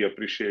muscle that we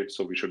appreciate,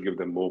 so we should give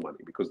them more money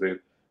because they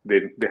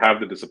have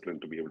the discipline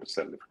to be able to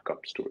sell if it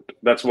comes to it.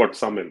 That's what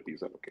some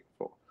LPs are looking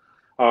for.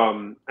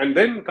 And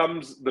then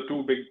comes the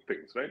 2 big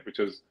things, right? Which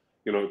is,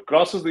 it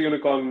crosses the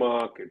unicorn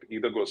mark, it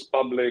either goes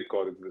public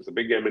or if there's a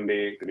big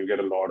M&A, then you get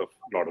a lot of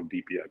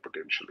DPI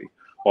potentially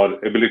or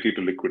ability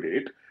to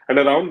liquidate. And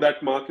around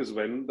that mark is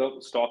when the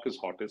stock is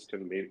hottest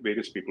and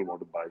various people want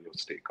to buy your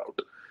stake out.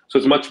 So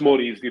it's much more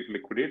easy to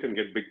liquidate and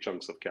get big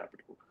chunks of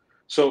capital.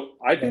 So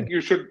I think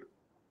you should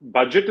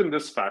budget in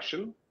this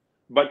fashion,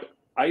 but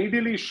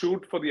ideally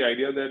shoot for the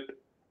idea that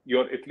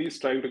you're at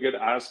least trying to get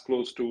as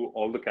close to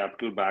all the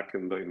capital back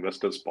in the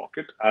investor's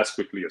pocket as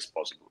quickly as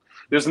possible.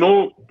 There's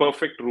no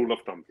perfect rule of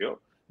thumb here,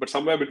 but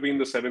somewhere between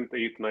the 7th,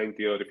 8th, 9th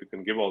year, if you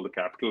can give all the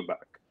capital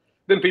back,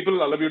 then people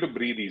will allow you to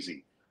breathe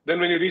easy. Then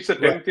when you reach the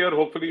 10th year,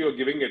 hopefully you're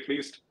giving at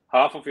least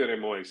half of your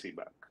MOIC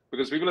back.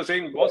 Because people are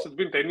saying, boss, it's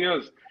been 10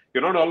 years.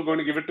 You're not all going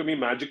to give it to me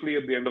magically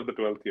at the end of the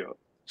 12th year.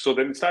 So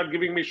then start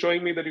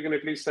showing me that you can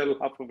at least sell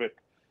half of it,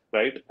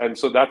 right? And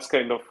so that's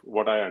kind of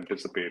what I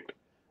anticipate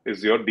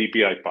is your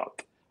DPI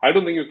path. I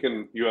don't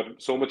think you are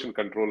so much in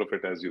control of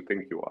it as you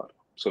think you are.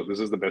 So this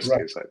is the best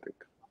case, I think.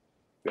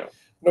 Yeah.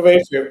 No,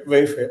 very fair,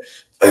 very fair.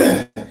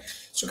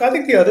 So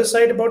Karthik, the other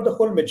side about the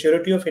whole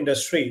maturity of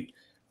industry,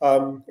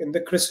 in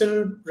the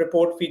CRISIL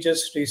report we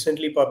just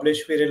recently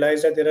published, we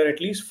realized that there are at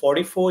least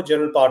 44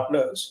 general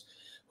partners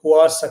who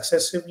are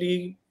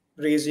successively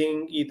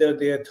raising either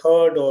their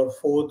 3rd or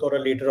 4th or a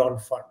later on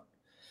fund.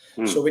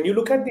 So when you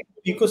look at the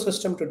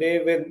ecosystem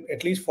today with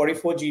at least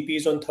 44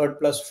 GPs on 3rd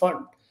plus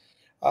fund,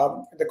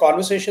 the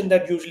conversation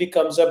that usually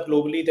comes up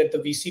globally that the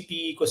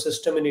VCP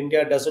ecosystem in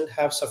India doesn't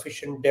have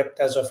sufficient depth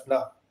as of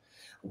now.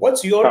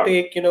 What's your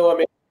take?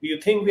 Do you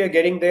think we are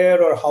getting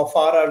there, or how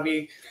far are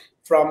we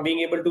from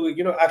being able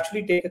to,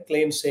 actually take a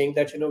claim saying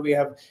that, we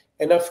have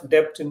enough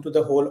depth into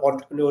the whole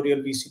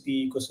entrepreneurial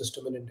VCP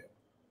ecosystem in India?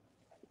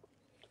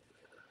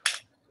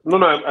 No,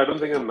 I don't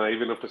think I'm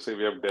naive enough to say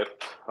we have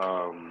depth.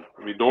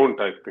 We don't,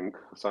 I think.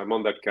 So I'm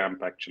on that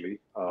camp, actually.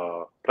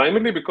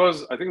 Primarily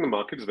because I think the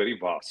market is very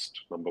vast,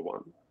 number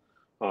one.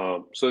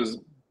 So there's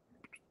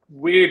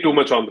way too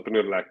much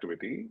entrepreneurial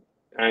activity.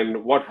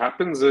 And what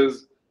happens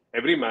is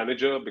every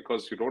manager,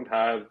 because you don't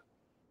have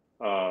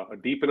a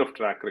deep enough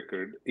track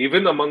record,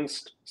 even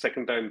amongst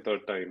 2nd time,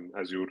 3rd time,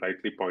 as you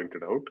rightly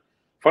pointed out,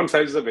 fund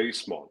sizes are very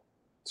small.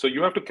 So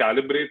you have to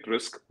calibrate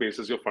risk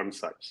basis your fund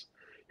size.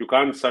 You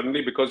can't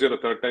suddenly, because you're a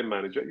 3rd time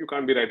manager, you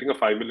can't be writing a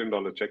 $5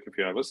 million check if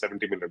you have a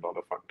 $70 million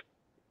fund,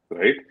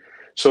 right?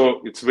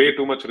 So it's way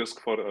too much risk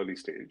for early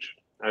stage,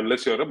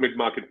 unless you're a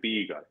mid-market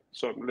PE guy.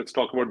 So let's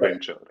talk about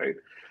venture, right?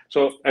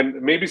 So,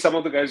 and maybe some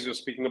of the guys you're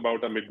speaking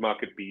about are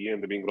mid-market PE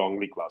and they're being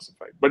wrongly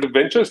classified. But if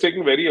venture is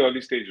taking very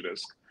early stage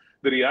risk,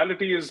 the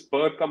reality is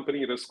per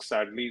company risk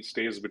sadly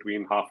stays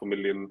between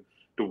 $500,000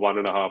 to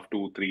 1.5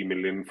 to 3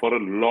 million for a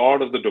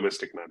lot of the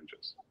domestic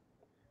managers,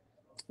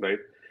 right?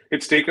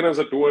 It's taken us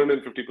a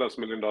 $250+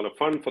 million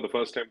fund for the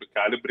first time to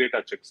calibrate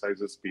our check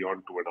sizes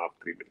beyond 2.5,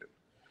 3 million.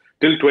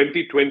 Till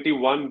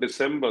 2021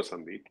 December,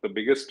 Sandeep, the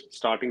biggest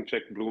starting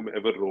check Blume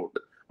ever wrote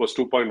was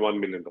 $2.1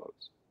 million.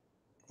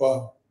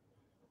 Wow.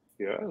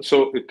 Yeah.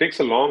 So it takes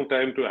a long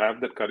time to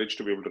have that courage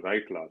to be able to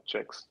write large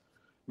checks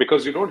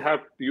because you don't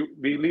have,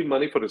 we leave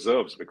money for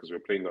reserves because we're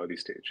playing early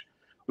stage.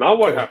 Now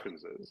what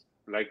happens is,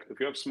 like if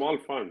you have small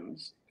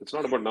funds, it's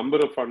not about number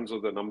of funds or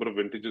the number of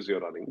vintages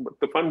you're running, but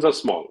the funds are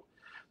small.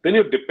 Then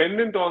you're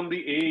dependent on the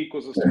A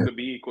ecosystem, the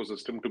B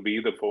ecosystem to be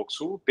the folks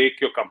who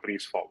take your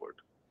companies forward.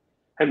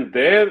 And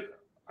there,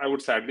 I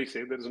would sadly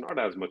say there is not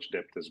as much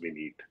depth as we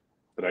need,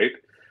 right?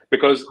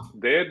 Because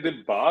there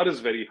the bar is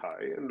very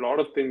high and a lot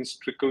of things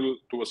trickle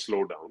to a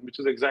slowdown, which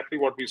is exactly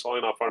what we saw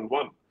in our fund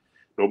one.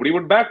 Nobody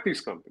would back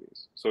these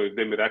companies. So if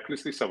they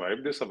miraculously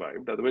survived, they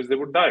survived. Otherwise, they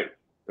would die,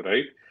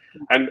 right?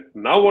 And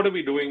now what are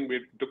we doing?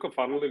 We took a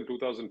funnel in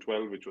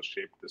 2012, which was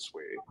shaped this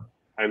way.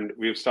 And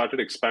we've started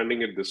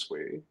expanding it this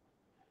way.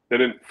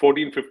 Then in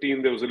 14,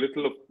 15, there was a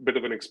little bit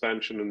of an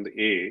expansion in the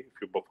A, if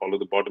you follow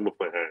the bottom of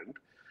my hand.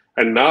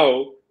 And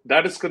now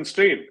that is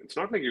constrained. It's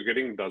not like you're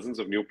getting dozens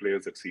of new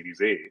players at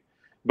Series A,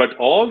 but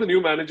all the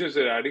new managers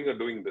they're adding are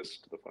doing this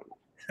to the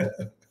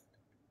funnel,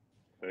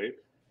 right?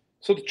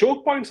 So the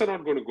choke points are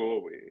not going to go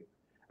away.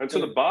 And so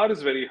the bar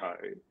is very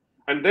high.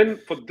 And then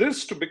for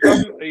this to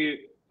become a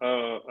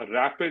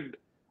rapid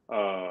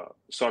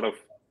sort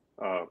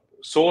of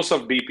source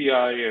of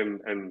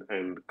DPI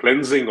and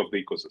cleansing of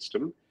the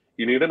ecosystem,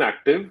 you need an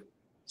active,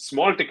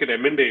 small ticket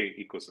M&A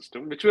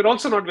ecosystem, which we're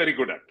also not very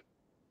good at.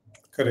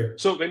 Correct.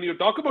 So when you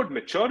talk about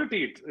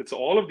maturity, it's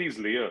all of these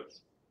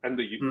layers. And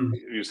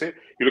you say,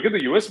 you look at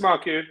the US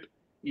market,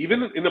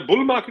 even in a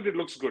bull market, it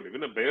looks good.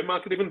 Even a bear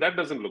market, even that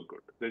doesn't look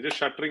good. They're just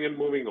shuttering and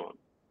moving on,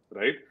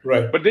 right?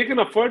 Right. But they can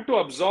afford to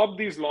absorb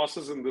these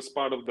losses in this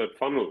part of that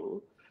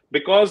funnel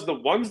because the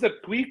ones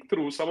that tweak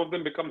through, some of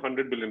them become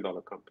 $100 billion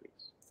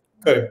companies.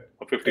 Correct.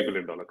 Or $50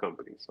 billion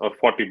companies, or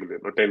 40 billion,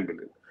 or 10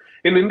 billion.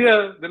 In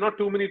India, there are not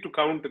too many to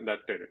count in that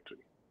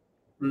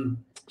territory.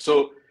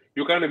 So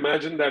you can't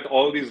imagine that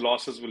all these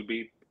losses will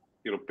be,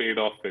 paid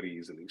off very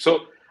easily.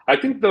 So I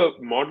think the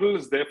model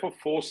is therefore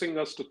forcing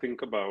us to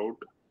think about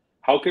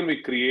how can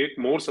we create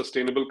more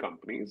sustainable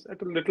companies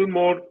at a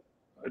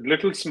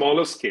little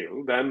smaller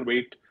scale than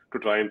wait to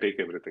try and take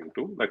everything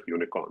to like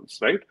unicorns,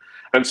 right?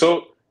 And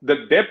so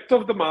the depth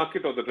of the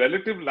market or the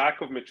relative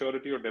lack of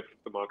maturity or depth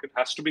of the market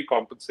has to be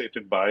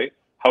compensated by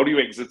how do you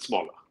exit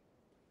smaller,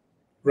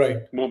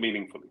 right, more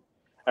meaningfully.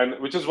 And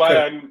which is why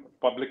I'm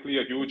publicly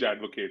a huge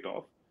advocate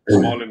of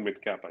small and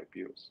mid-cap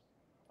IPOs.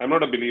 I'm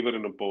not a believer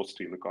in a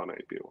post-unicorn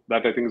IPO.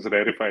 That I think is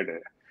rarefied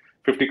air.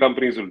 50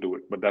 companies will do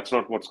it, but that's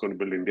not what's going to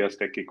build India's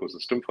tech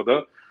ecosystem for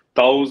the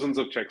thousands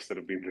of checks that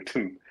have been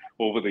written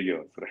over the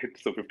years, right?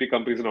 So 50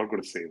 companies are not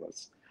going to save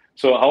us.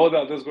 So how are the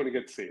others going to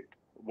get saved?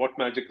 What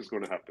magic is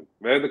going to happen?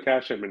 Where are the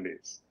cash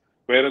M&As?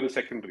 Where are the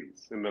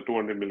secondaries in a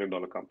 $200 million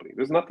company?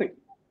 There's nothing,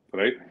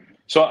 right?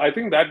 So I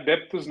think that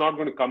depth is not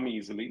going to come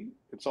easily.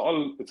 It's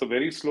a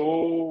very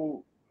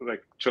slow,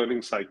 like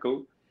churning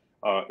cycle.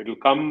 It'll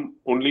come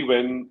only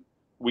when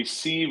we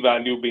see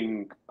value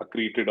being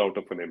accreted out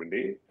of an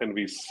M&A and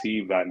we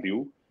see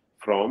value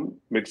from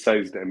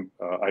mid-sized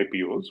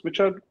IPOs, which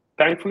are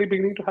thankfully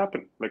beginning to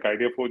happen. Like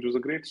IdeaForge was a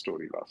great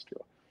story last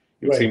year.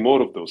 You'll see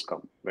more of those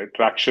come, right?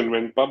 Traction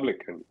went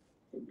public and,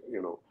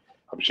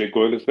 Abhishek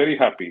Goyal is very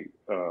happy,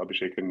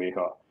 Abhishek and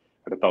Neha,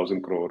 at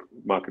 1,000 crore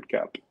market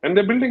cap. And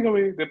they're building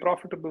away, they're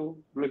profitable,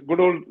 like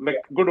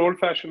good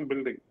old-fashioned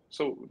building.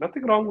 So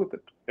nothing wrong with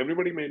it.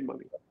 Everybody made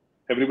money.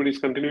 Everybody's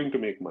continuing to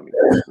make money.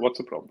 What's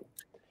the problem?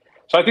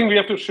 So I think we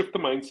have to shift the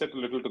mindset a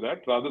little to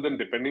that rather than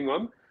depending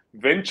on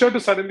venture to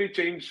suddenly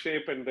change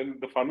shape and then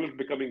the funnel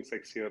becoming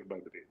sexier by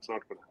the day. It's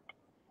not going to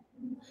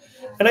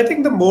happen. And I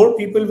think the more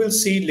people will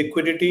see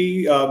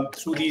liquidity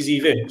through these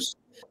events,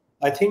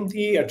 I think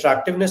the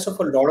attractiveness of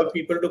a lot of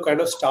people to kind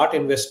of start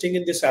investing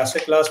in this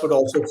asset class would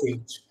also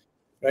change,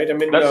 right? I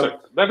mean, that's right.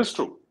 That is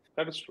true.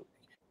 That is true.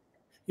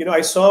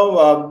 I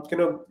saw,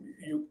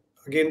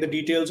 again, the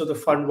details of the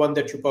fund one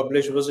that you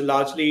published was a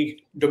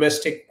largely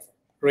domestic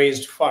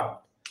raised fund.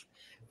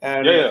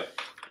 And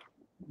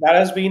that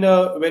has been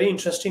a very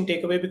interesting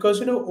takeaway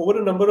because, over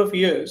a number of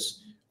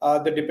years,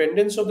 the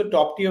dependence of the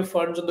top tier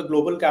funds on the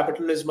global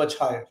capital is much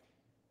higher.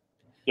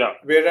 Yeah.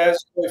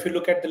 Whereas if you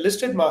look at the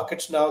listed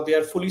markets now, they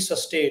are fully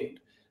sustained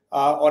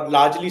or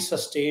largely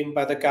sustained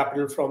by the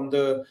capital from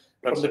the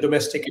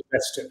domestic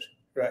investor,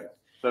 right?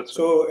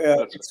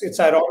 It's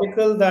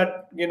ironical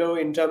that,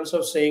 in terms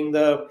of saying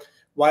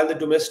while the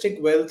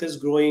domestic wealth is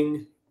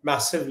growing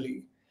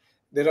massively,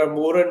 there are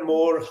more and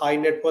more high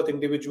net worth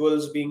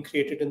individuals being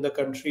created in the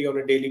country on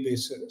a daily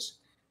basis.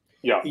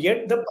 Yeah.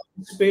 Yet the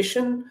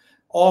participation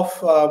of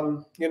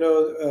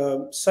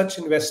such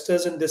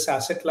investors in this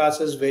asset class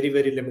is very,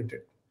 very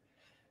limited.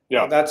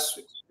 Yeah. That's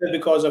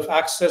because of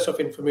access of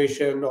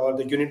information or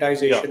the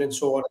unitization and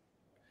so on.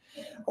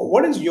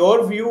 What is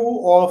your view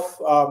of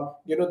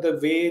the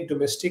way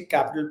domestic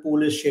capital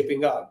pool is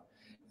shaping up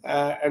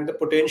and the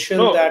potential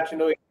No, that it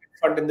can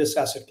fund in this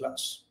asset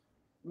class?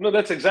 no,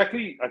 that's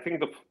exactly. I think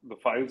the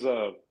files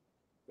are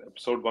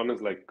episode one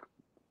is like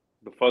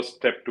the first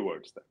step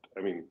towards that.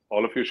 I mean,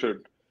 all of you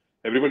should,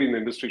 everybody in the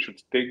industry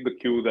should take the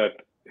cue that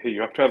hey,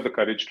 you have to have the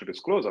courage to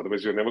disclose,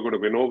 otherwise you're never going to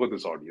win over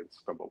this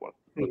audience. Number one,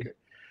 Hmm. okay,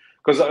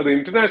 because the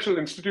international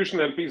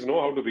institutional LPs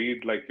know how to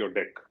read like your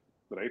deck,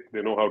 right?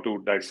 They know how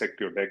to dissect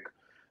your deck.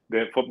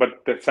 Therefore,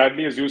 but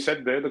sadly, as you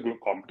said, there the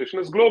competition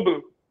is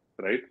global,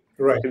 right?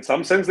 Right. In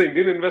some sense, the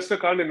Indian investor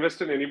can't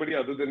invest in anybody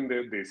other than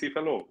their Desi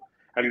fellow.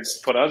 And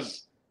Yes. for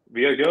us,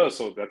 we are here,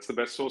 so that's the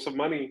best source of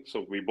money.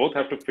 So we both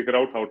have to figure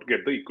out how to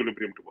get the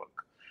equilibrium to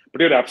work.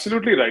 But you're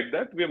absolutely right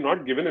that we have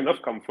not given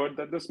enough comfort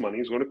that this money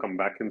is going to come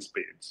back in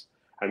spades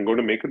and going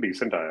to make a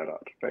decent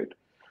IRR, right?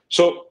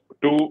 So,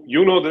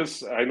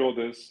 this, I know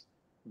this,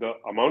 the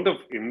amount of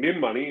Indian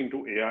money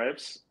into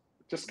AIFs,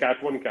 just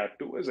Cat 1, Cat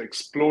 2, has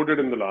exploded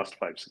in the last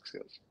 5, 6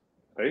 years,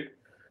 right?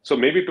 So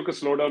maybe it took a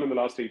slowdown in the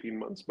last 18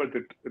 months, but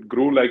it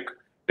grew like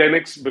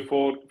 10x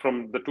before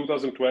from the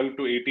 2012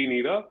 to 18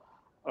 era.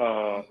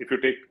 If you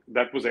take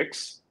that was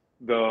X,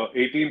 the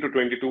 18 to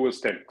 22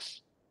 was 10x.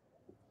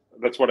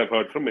 That's what I've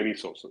heard from many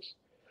sources.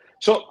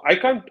 So I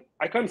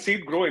can't see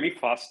it grow any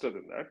faster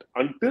than that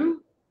until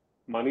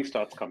money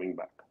starts coming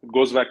back. It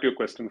goes back to your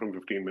question from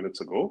 15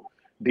 minutes ago.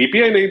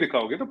 DPI नहीं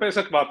दिखाओगे तो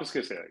पैसा वापस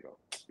कैसे आएगा?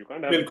 You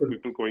can't have Bilkul.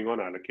 people going on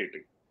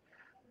allocating.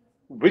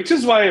 Which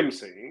is why I'm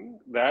saying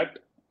that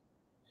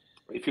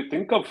if you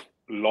think of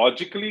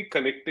logically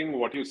connecting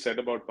what you said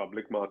about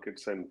public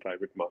markets and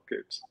private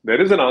markets, there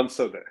is an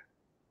answer there.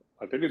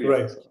 I'll tell you the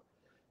Right. answer.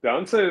 The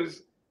answer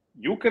is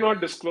you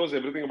cannot disclose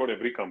everything about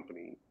every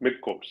company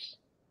mid-course.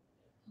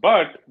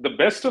 But the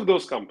best of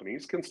those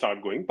companies can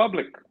start going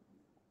public,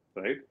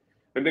 right?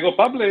 When they go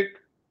public,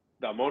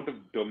 the amount of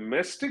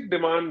domestic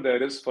demand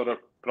there is for a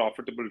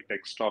profitable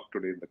tech stock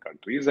today in the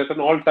country is at an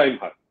all-time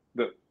high,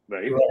 right?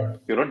 Right.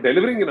 You're not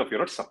delivering enough. You're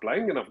not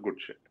supplying enough good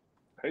shit,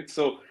 right?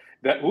 So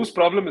whose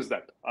problem is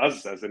that?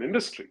 Us as an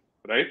industry,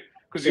 right?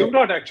 Because Yeah. you've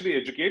not actually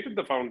educated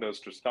the founders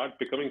to start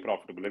becoming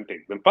profitable and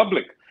take them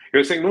public.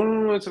 You're saying,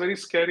 no, it's a very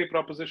scary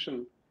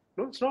proposition.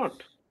 No, it's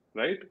not,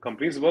 right?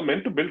 Companies were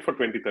meant to build for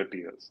 20, 30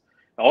 years.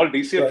 All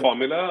DCF Right.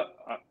 formula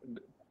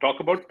talk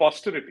about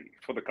posterity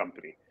for the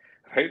company,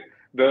 right?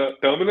 The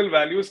terminal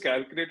value is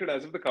calculated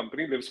as if the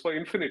company lives for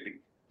infinity,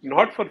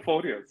 not for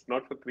 4 years,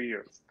 not for 3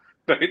 years,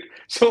 right?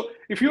 So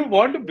if you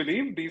want to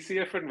believe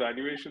DCF and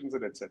valuations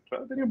and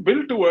etc., then you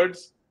build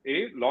towards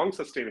a long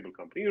sustainable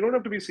company. You don't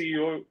have to be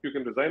CEO. You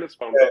can resign as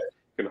founder.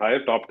 You can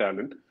hire top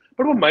talent.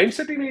 But वो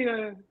mindset ही नहीं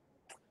है.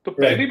 तो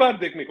पहली बार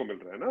देखने को मिल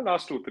रहा है ना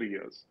last 2-3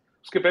 years.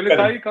 उसके पहले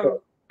था ही कहाँ?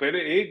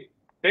 पहले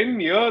 10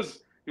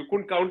 years you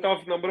couldn't count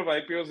off number of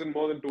IPOs in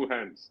more than 2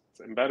 hands. It's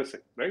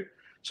embarrassing, right?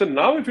 So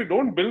now if you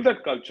don't build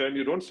that culture and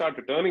you don't start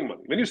returning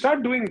money, when you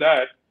start doing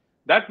that,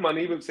 that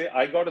money will say,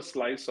 I got a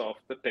slice of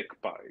the tech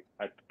pie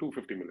at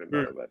 $250 million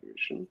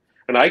valuation,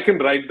 and I can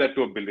write that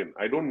to $1 billion.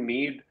 I don't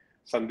need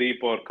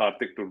Sandeep or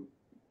Karthik to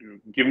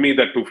give me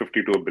that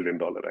 250 to $1 billion,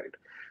 right?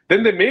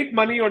 Then they make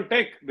money on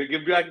tech. They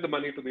give back the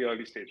money to the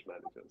early stage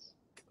managers,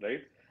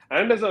 right?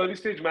 And as an early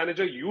stage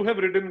manager, you have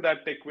ridden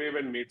that tech wave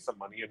and made some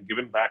money and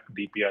given back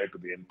DPI to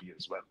the LP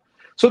as well.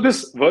 So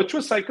this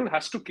virtuous cycle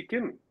has to kick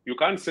in. You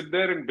can't sit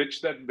there and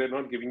bitch that they're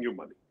not giving you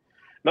money.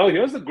 Now,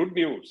 here's the good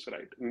news,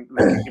 right?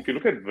 If you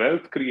look at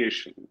wealth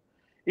creation,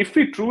 if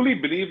we truly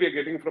believe we're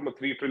getting from a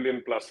 3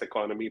 trillion plus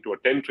economy to a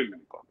 10 trillion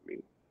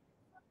economy,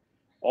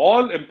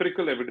 all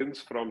empirical evidence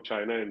from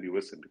China and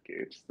US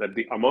indicates that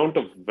the amount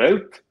of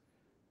wealth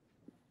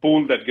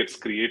pool that gets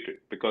created,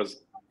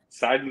 because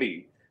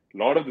sadly, a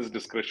lot of this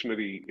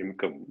discretionary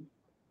income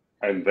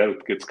and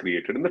wealth gets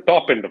created in the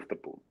top end of the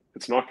pool.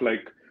 It's not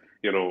like,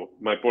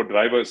 my poor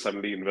driver is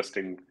suddenly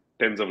investing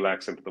tens of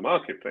lakhs into the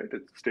market, right?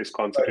 It stays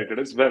concentrated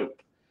as wealth.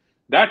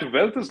 That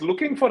wealth is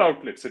looking for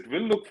outlets. It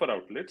will look for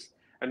outlets,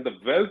 and the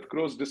wealth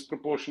grows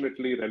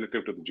disproportionately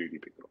relative to the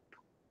GDP growth.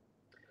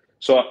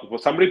 So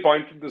somebody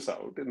pointed this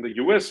out. In the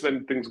US,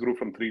 when things grew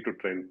from 3 to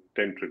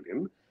 10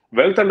 trillion,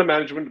 wealth under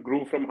management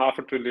grew from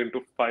 $500 billion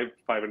to 5.5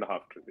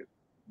 trillion.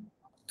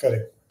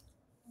 Correct.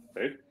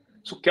 Right?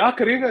 So kya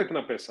karega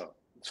itna paisa?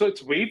 So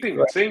it's waiting.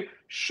 Right. It's saying,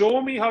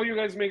 show me how you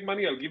guys make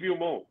money. I'll give you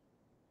more.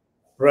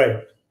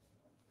 Right.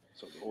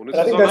 So the onus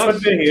I is think on that's what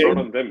us. we're It's hearing.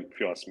 not on them, if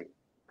you ask me.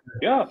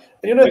 Yeah.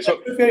 And that's So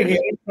what we're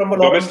hearing from a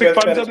lot of domestic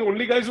wealth funds are the managers.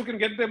 only guys who can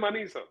get their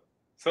money, sir.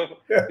 So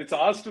Yeah. it's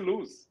ours to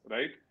lose,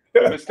 right?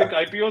 Domestic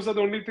IPOs are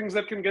the only things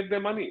that can get their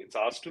money. It's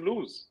ours to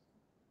lose.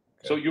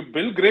 Okay. So you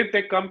build great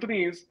tech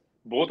companies,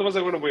 both of us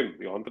are going to win,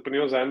 the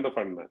entrepreneurs and the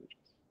fund managers.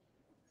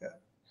 Yeah.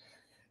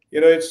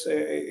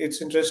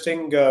 It's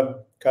interesting,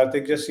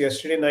 Karthik. Just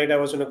yesterday night, I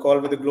was on a call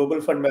with a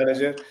global fund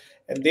manager,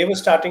 and they were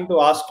starting to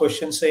ask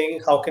questions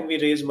saying, how can we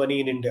raise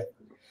money in India?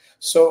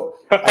 So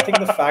I think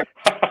the fact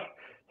that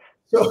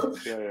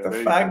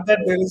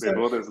there is they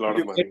know there's a lot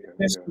of money.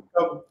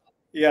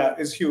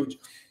 is huge.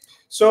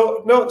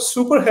 So, no,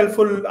 super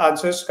helpful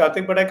answers,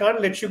 Karthik, but I can't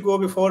let you go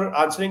before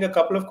answering a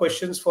couple of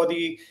questions for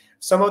the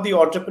some of the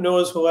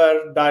entrepreneurs who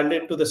are dialed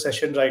into the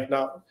session right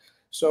now.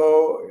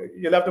 So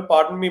you'll have to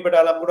pardon me, but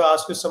I'm going to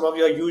ask you some of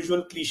your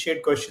usual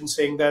cliched questions,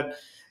 saying that,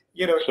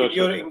 Sure, in sure,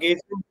 your sure.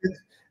 engagement with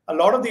a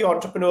lot of the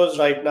entrepreneurs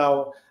right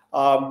now,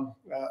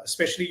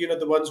 especially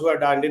the ones who are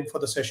dialed in for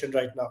the session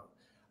right now.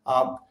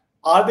 Um,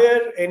 are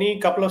there any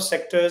couple of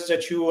sectors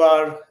that you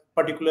are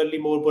particularly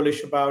more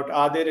bullish about?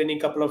 Are there any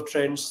couple of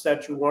trends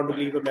that you want to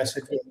leave a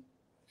message with?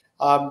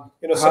 Some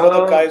of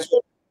the Um, guys who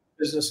are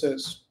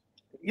businesses.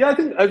 yeah, I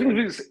think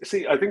we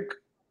see. I think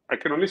I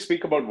can only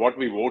speak about what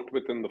we vote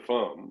within the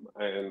firm,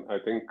 and I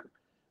think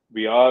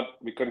we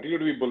continue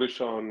to be bullish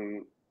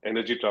on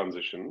energy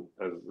transition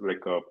as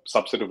like a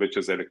subset of which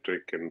is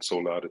electric and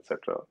solar,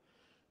 etc.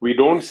 We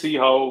don't see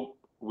how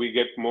we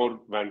get more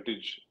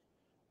vantage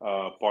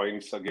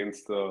points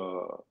against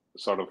the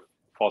sort of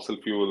fossil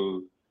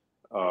fuel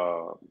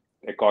uh,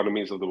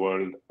 economies of the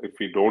world if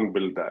we don't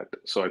build that.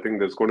 So I think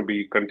there's going to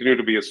be continue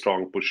to be a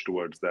strong push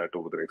towards that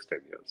over the next 10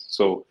 years.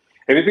 So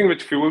anything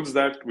which fuels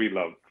that we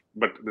love,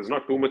 but there's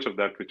not too much of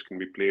that which can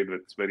be played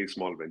with very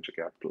small venture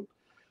capital.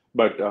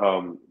 But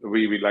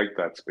we like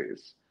that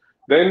space.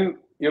 Then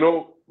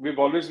we've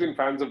always been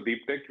fans of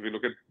deep tech. If you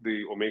look at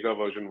the Omega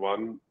version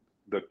 1,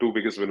 the two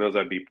biggest winners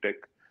are deep tech.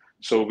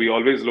 So we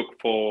always look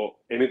for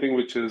anything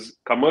which is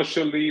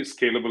commercially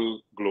scalable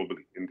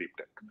globally in deep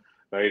tech,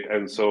 right?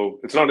 And so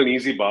it's not an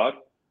easy bar.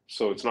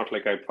 So it's not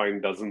like I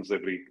find dozens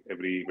every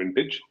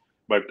vintage,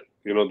 but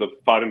the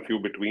far and few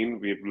between.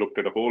 We've looked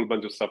at a whole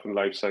bunch of stuff in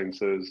life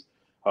sciences.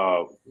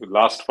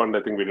 Last fund,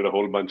 I think we did a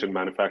whole bunch in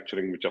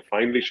manufacturing, which are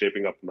finally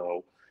shaping up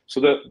now. So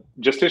the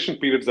gestation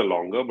periods are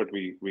longer, but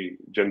we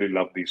generally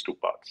love these two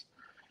parts.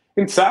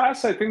 In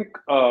SaaS, I think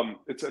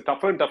it's a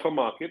tougher and tougher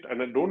market,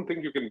 and I don't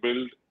think you can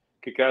build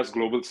kick-ass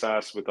global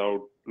SaaS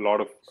without a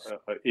lot of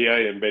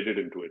AI embedded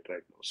into it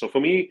right now. So for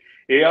me,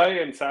 AI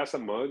and SaaS are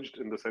merged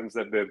in the sense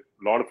that a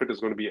lot of it is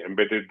going to be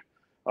embedded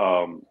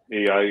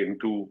AI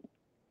into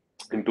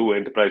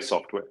enterprise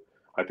software.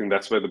 I think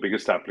that's where the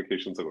biggest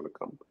applications are going to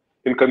come.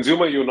 In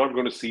consumer, you're not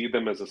going to see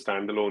them as a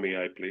standalone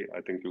AI play.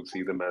 I think you'll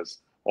see them as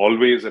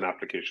always an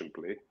application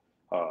play.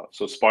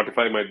 So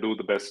Spotify might do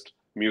the best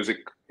music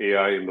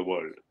AI in the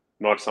world,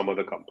 not some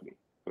other company,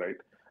 right?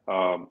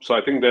 So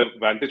I think their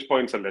vantage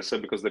points are lesser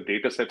because the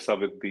data sets are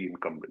with the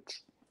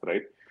incumbents,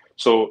 right?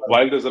 So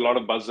while there's a lot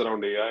of buzz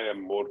around AI,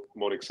 I'm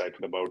more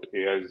excited about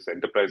AI's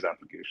enterprise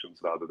applications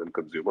rather than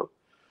consumer.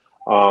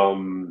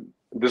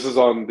 This is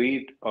on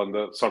the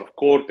sort of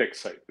core tech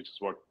side, which is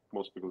what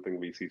most people think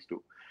VCs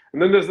do.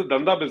 And then there's the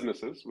Danda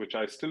businesses, which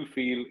I still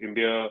feel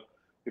India,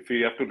 if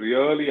we have to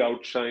really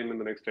outshine in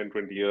the next 10,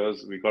 20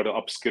 years, we got to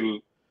upskill.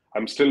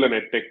 I'm still an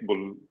edtech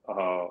bull.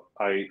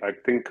 I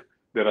think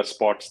there are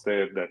spots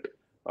there that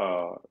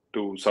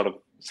to sort of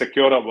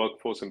secure our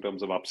workforce in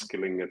terms of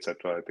upskilling,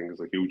 etc. I think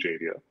is a huge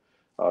area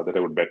that I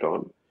would bet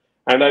on.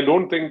 And I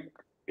don't think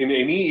in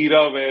any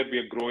era where we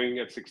are growing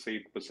at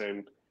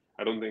 6-8%,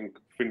 I don't think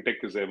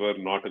fintech is ever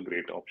not a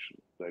great option,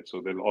 right? So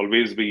there'll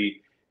always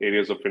be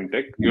areas of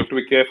fintech. You have to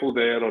be careful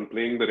there on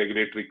playing the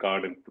regulatory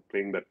card and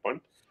playing that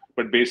punt.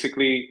 But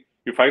basically,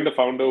 you find a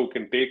founder who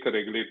can take a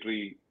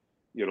regulatory,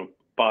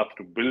 path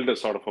to build a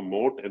sort of a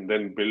moat and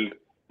then build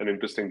an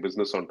interesting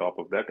business on top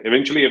of that.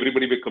 Eventually,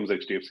 everybody becomes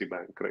HDFC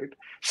Bank, right?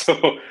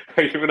 So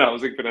even a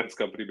housing finance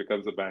company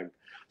becomes a bank.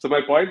 So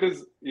my point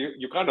is,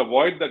 you can't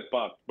avoid that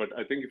path. But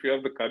I think if you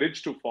have the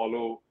courage to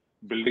follow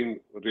building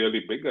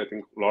really big, I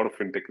think a lot of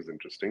fintech is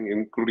interesting,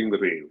 including the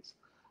rails.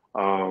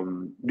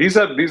 These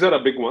are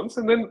our big ones.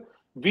 And then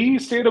we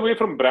stayed away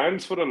from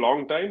brands for a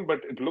long time,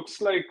 but it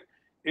looks like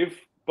if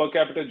per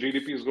capita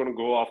GDP is going to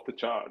go off the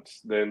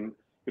charts, then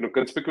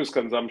conspicuous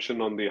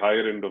consumption on the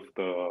higher end of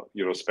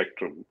the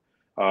spectrum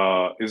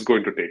is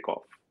going to take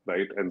off,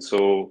 right? And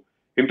so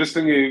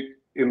interestingly,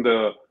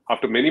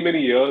 after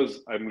many years,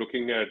 I'm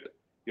looking at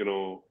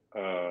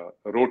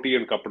roti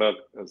and kapda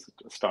as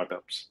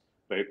startups,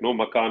 right? No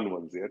makan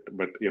ones yet,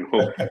 but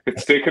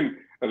it's taken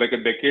like a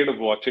decade of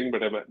watching,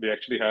 but we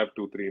actually have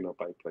 2-3 in our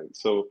pipeline.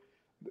 So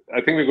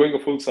I think we're going a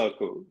full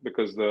circle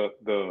because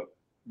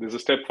there's a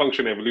step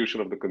function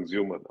evolution of the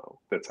consumer now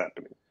that's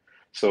happening.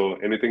 So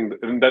anything,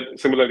 and that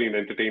similarly in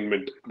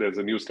entertainment, there's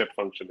a new step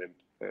function,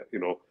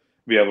 and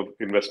we have an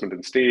investment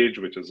in Stage,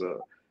 which is a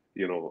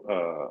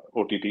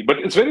OTT. But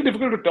it's very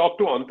difficult to talk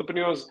to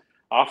entrepreneurs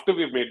after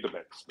we've made the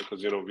bets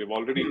because we've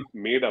already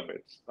made our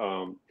bets.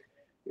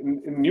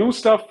 In new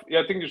stuff,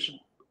 yeah, I think you should.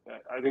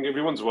 I think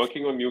everyone's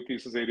working on new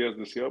thesis areas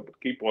this year, but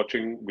keep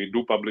watching. We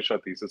do publish our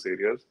thesis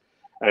areas,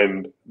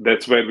 and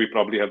that's where we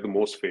probably have the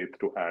most faith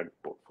to add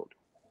portfolio.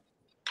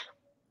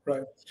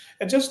 Right.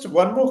 And just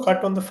one more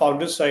cut on the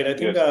founders side. I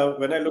think Yes.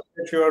 when I looked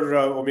at your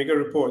Omega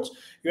reports,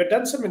 you had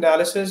done some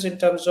analysis in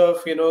terms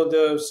of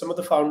the some of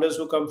the founders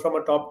who come from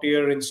a top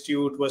tier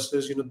institute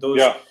versus those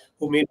Yeah.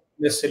 who may not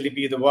necessarily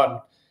be the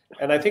one.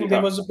 And I think there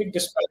Yeah. was a big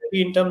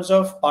disparity in terms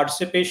of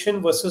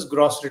participation versus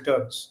gross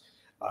returns.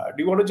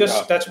 Do you want to Yeah.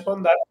 just touch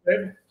upon that,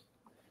 Fred?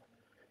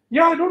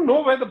 Yeah, I don't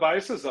know where the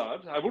biases are.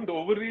 I wouldn't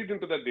overread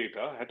into the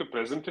data. I had to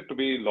present it to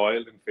be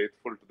loyal and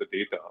faithful to the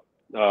data.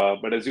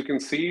 But as you can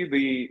see,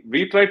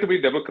 we tried to be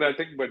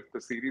democratic, but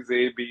the Series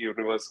A, B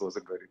universe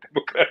wasn't very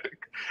democratic.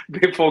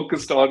 They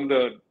focused on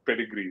the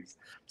pedigrees.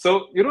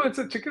 So, it's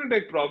a chicken and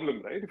egg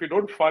problem, right? If you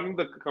don't fund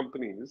the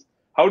companies,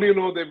 how do you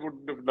know they would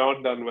have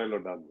not done well or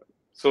done well?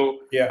 So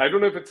Yeah, I don't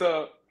know if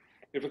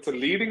it's a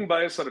leading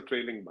bias or a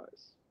trailing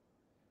bias.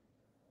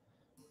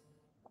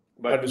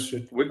 But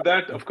understood. with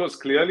that, of course,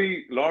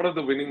 clearly a lot of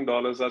the winning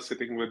dollars are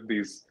sitting with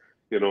these,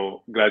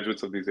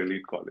 graduates of these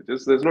elite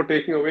colleges. There's no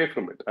taking away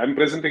from it. I'm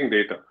presenting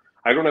data.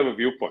 I don't have a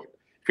viewpoint.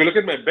 If you look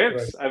at my Right.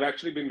 bets, I've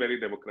actually been very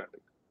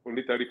democratic.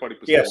 Only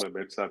 30-40% of Yes. my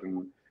bets are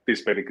in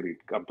these pedigree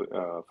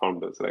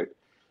founders, right?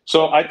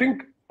 So I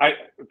think,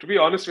 to be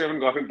honest, we haven't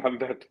gone and done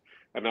that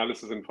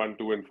analysis in Fund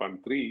 2 and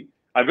Fund 3.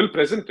 I will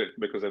present it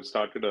because I've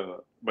started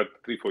but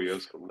 3-4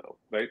 years from now,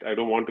 right? I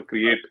don't want to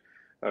create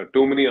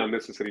too many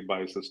unnecessary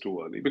biases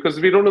too early because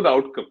we don't know the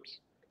outcomes.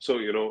 So,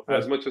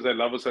 as Right. much as I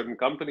love a certain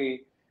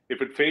company,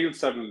 if it fails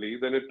suddenly,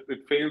 then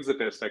it fails the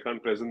test. I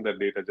can't present that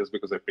data just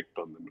because I picked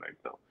on them right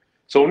now.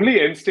 So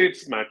only end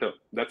states matter.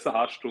 That's the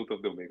harsh truth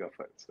of the Omega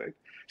files, right?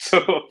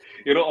 So,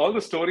 all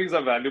the stories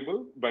are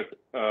valuable, but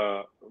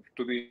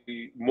to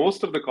the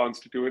most of the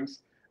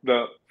constituents,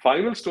 the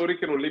final story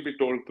can only be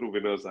told through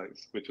winner's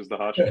eyes, which is the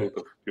harsh truth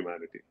of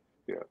humanity.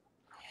 Yeah.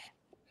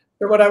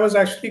 But I was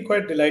actually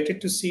quite delighted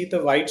to see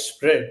the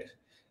widespread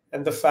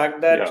and the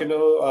fact that,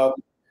 Yeah.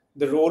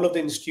 the role of the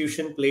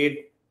institution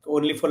played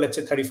only for, let's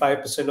say,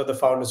 35% of the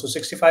founders. So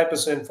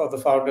 65% of the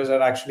founders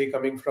are actually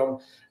coming from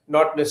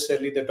not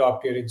necessarily the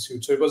top tier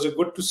institute. So it was a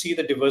good to see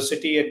the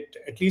diversity,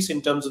 at least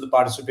in terms of the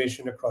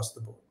participation across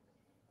the board.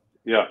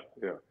 Yeah,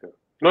 yeah, yeah.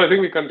 No, I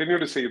think we continue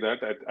to see that.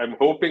 I'm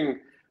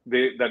hoping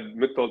that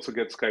myth also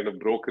gets kind of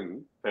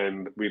broken,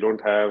 and we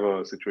don't have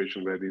a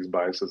situation where these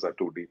biases are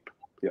too deep.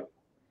 Yeah,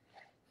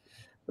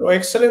 Oh,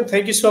 excellent.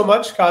 Thank you so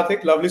much,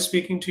 Karthik. Lovely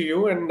speaking to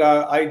you. And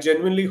I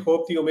genuinely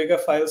hope the Omega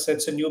file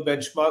sets a new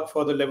benchmark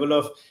for the level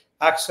of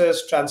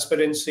access,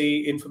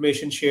 transparency,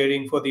 information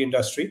sharing for the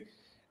industry.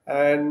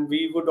 And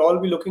we would all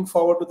be looking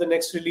forward to the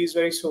next release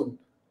very soon.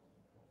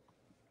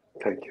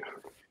 thank you.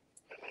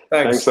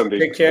 Thanks, Thanks. Sandeep.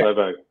 Take care. Bye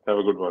bye. Have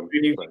a good one.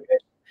 Great evening Bye.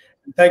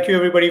 ahead. Thank you,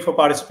 everybody, for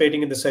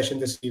participating in the session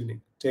this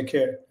evening. Take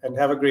care and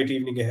have a great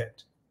evening ahead.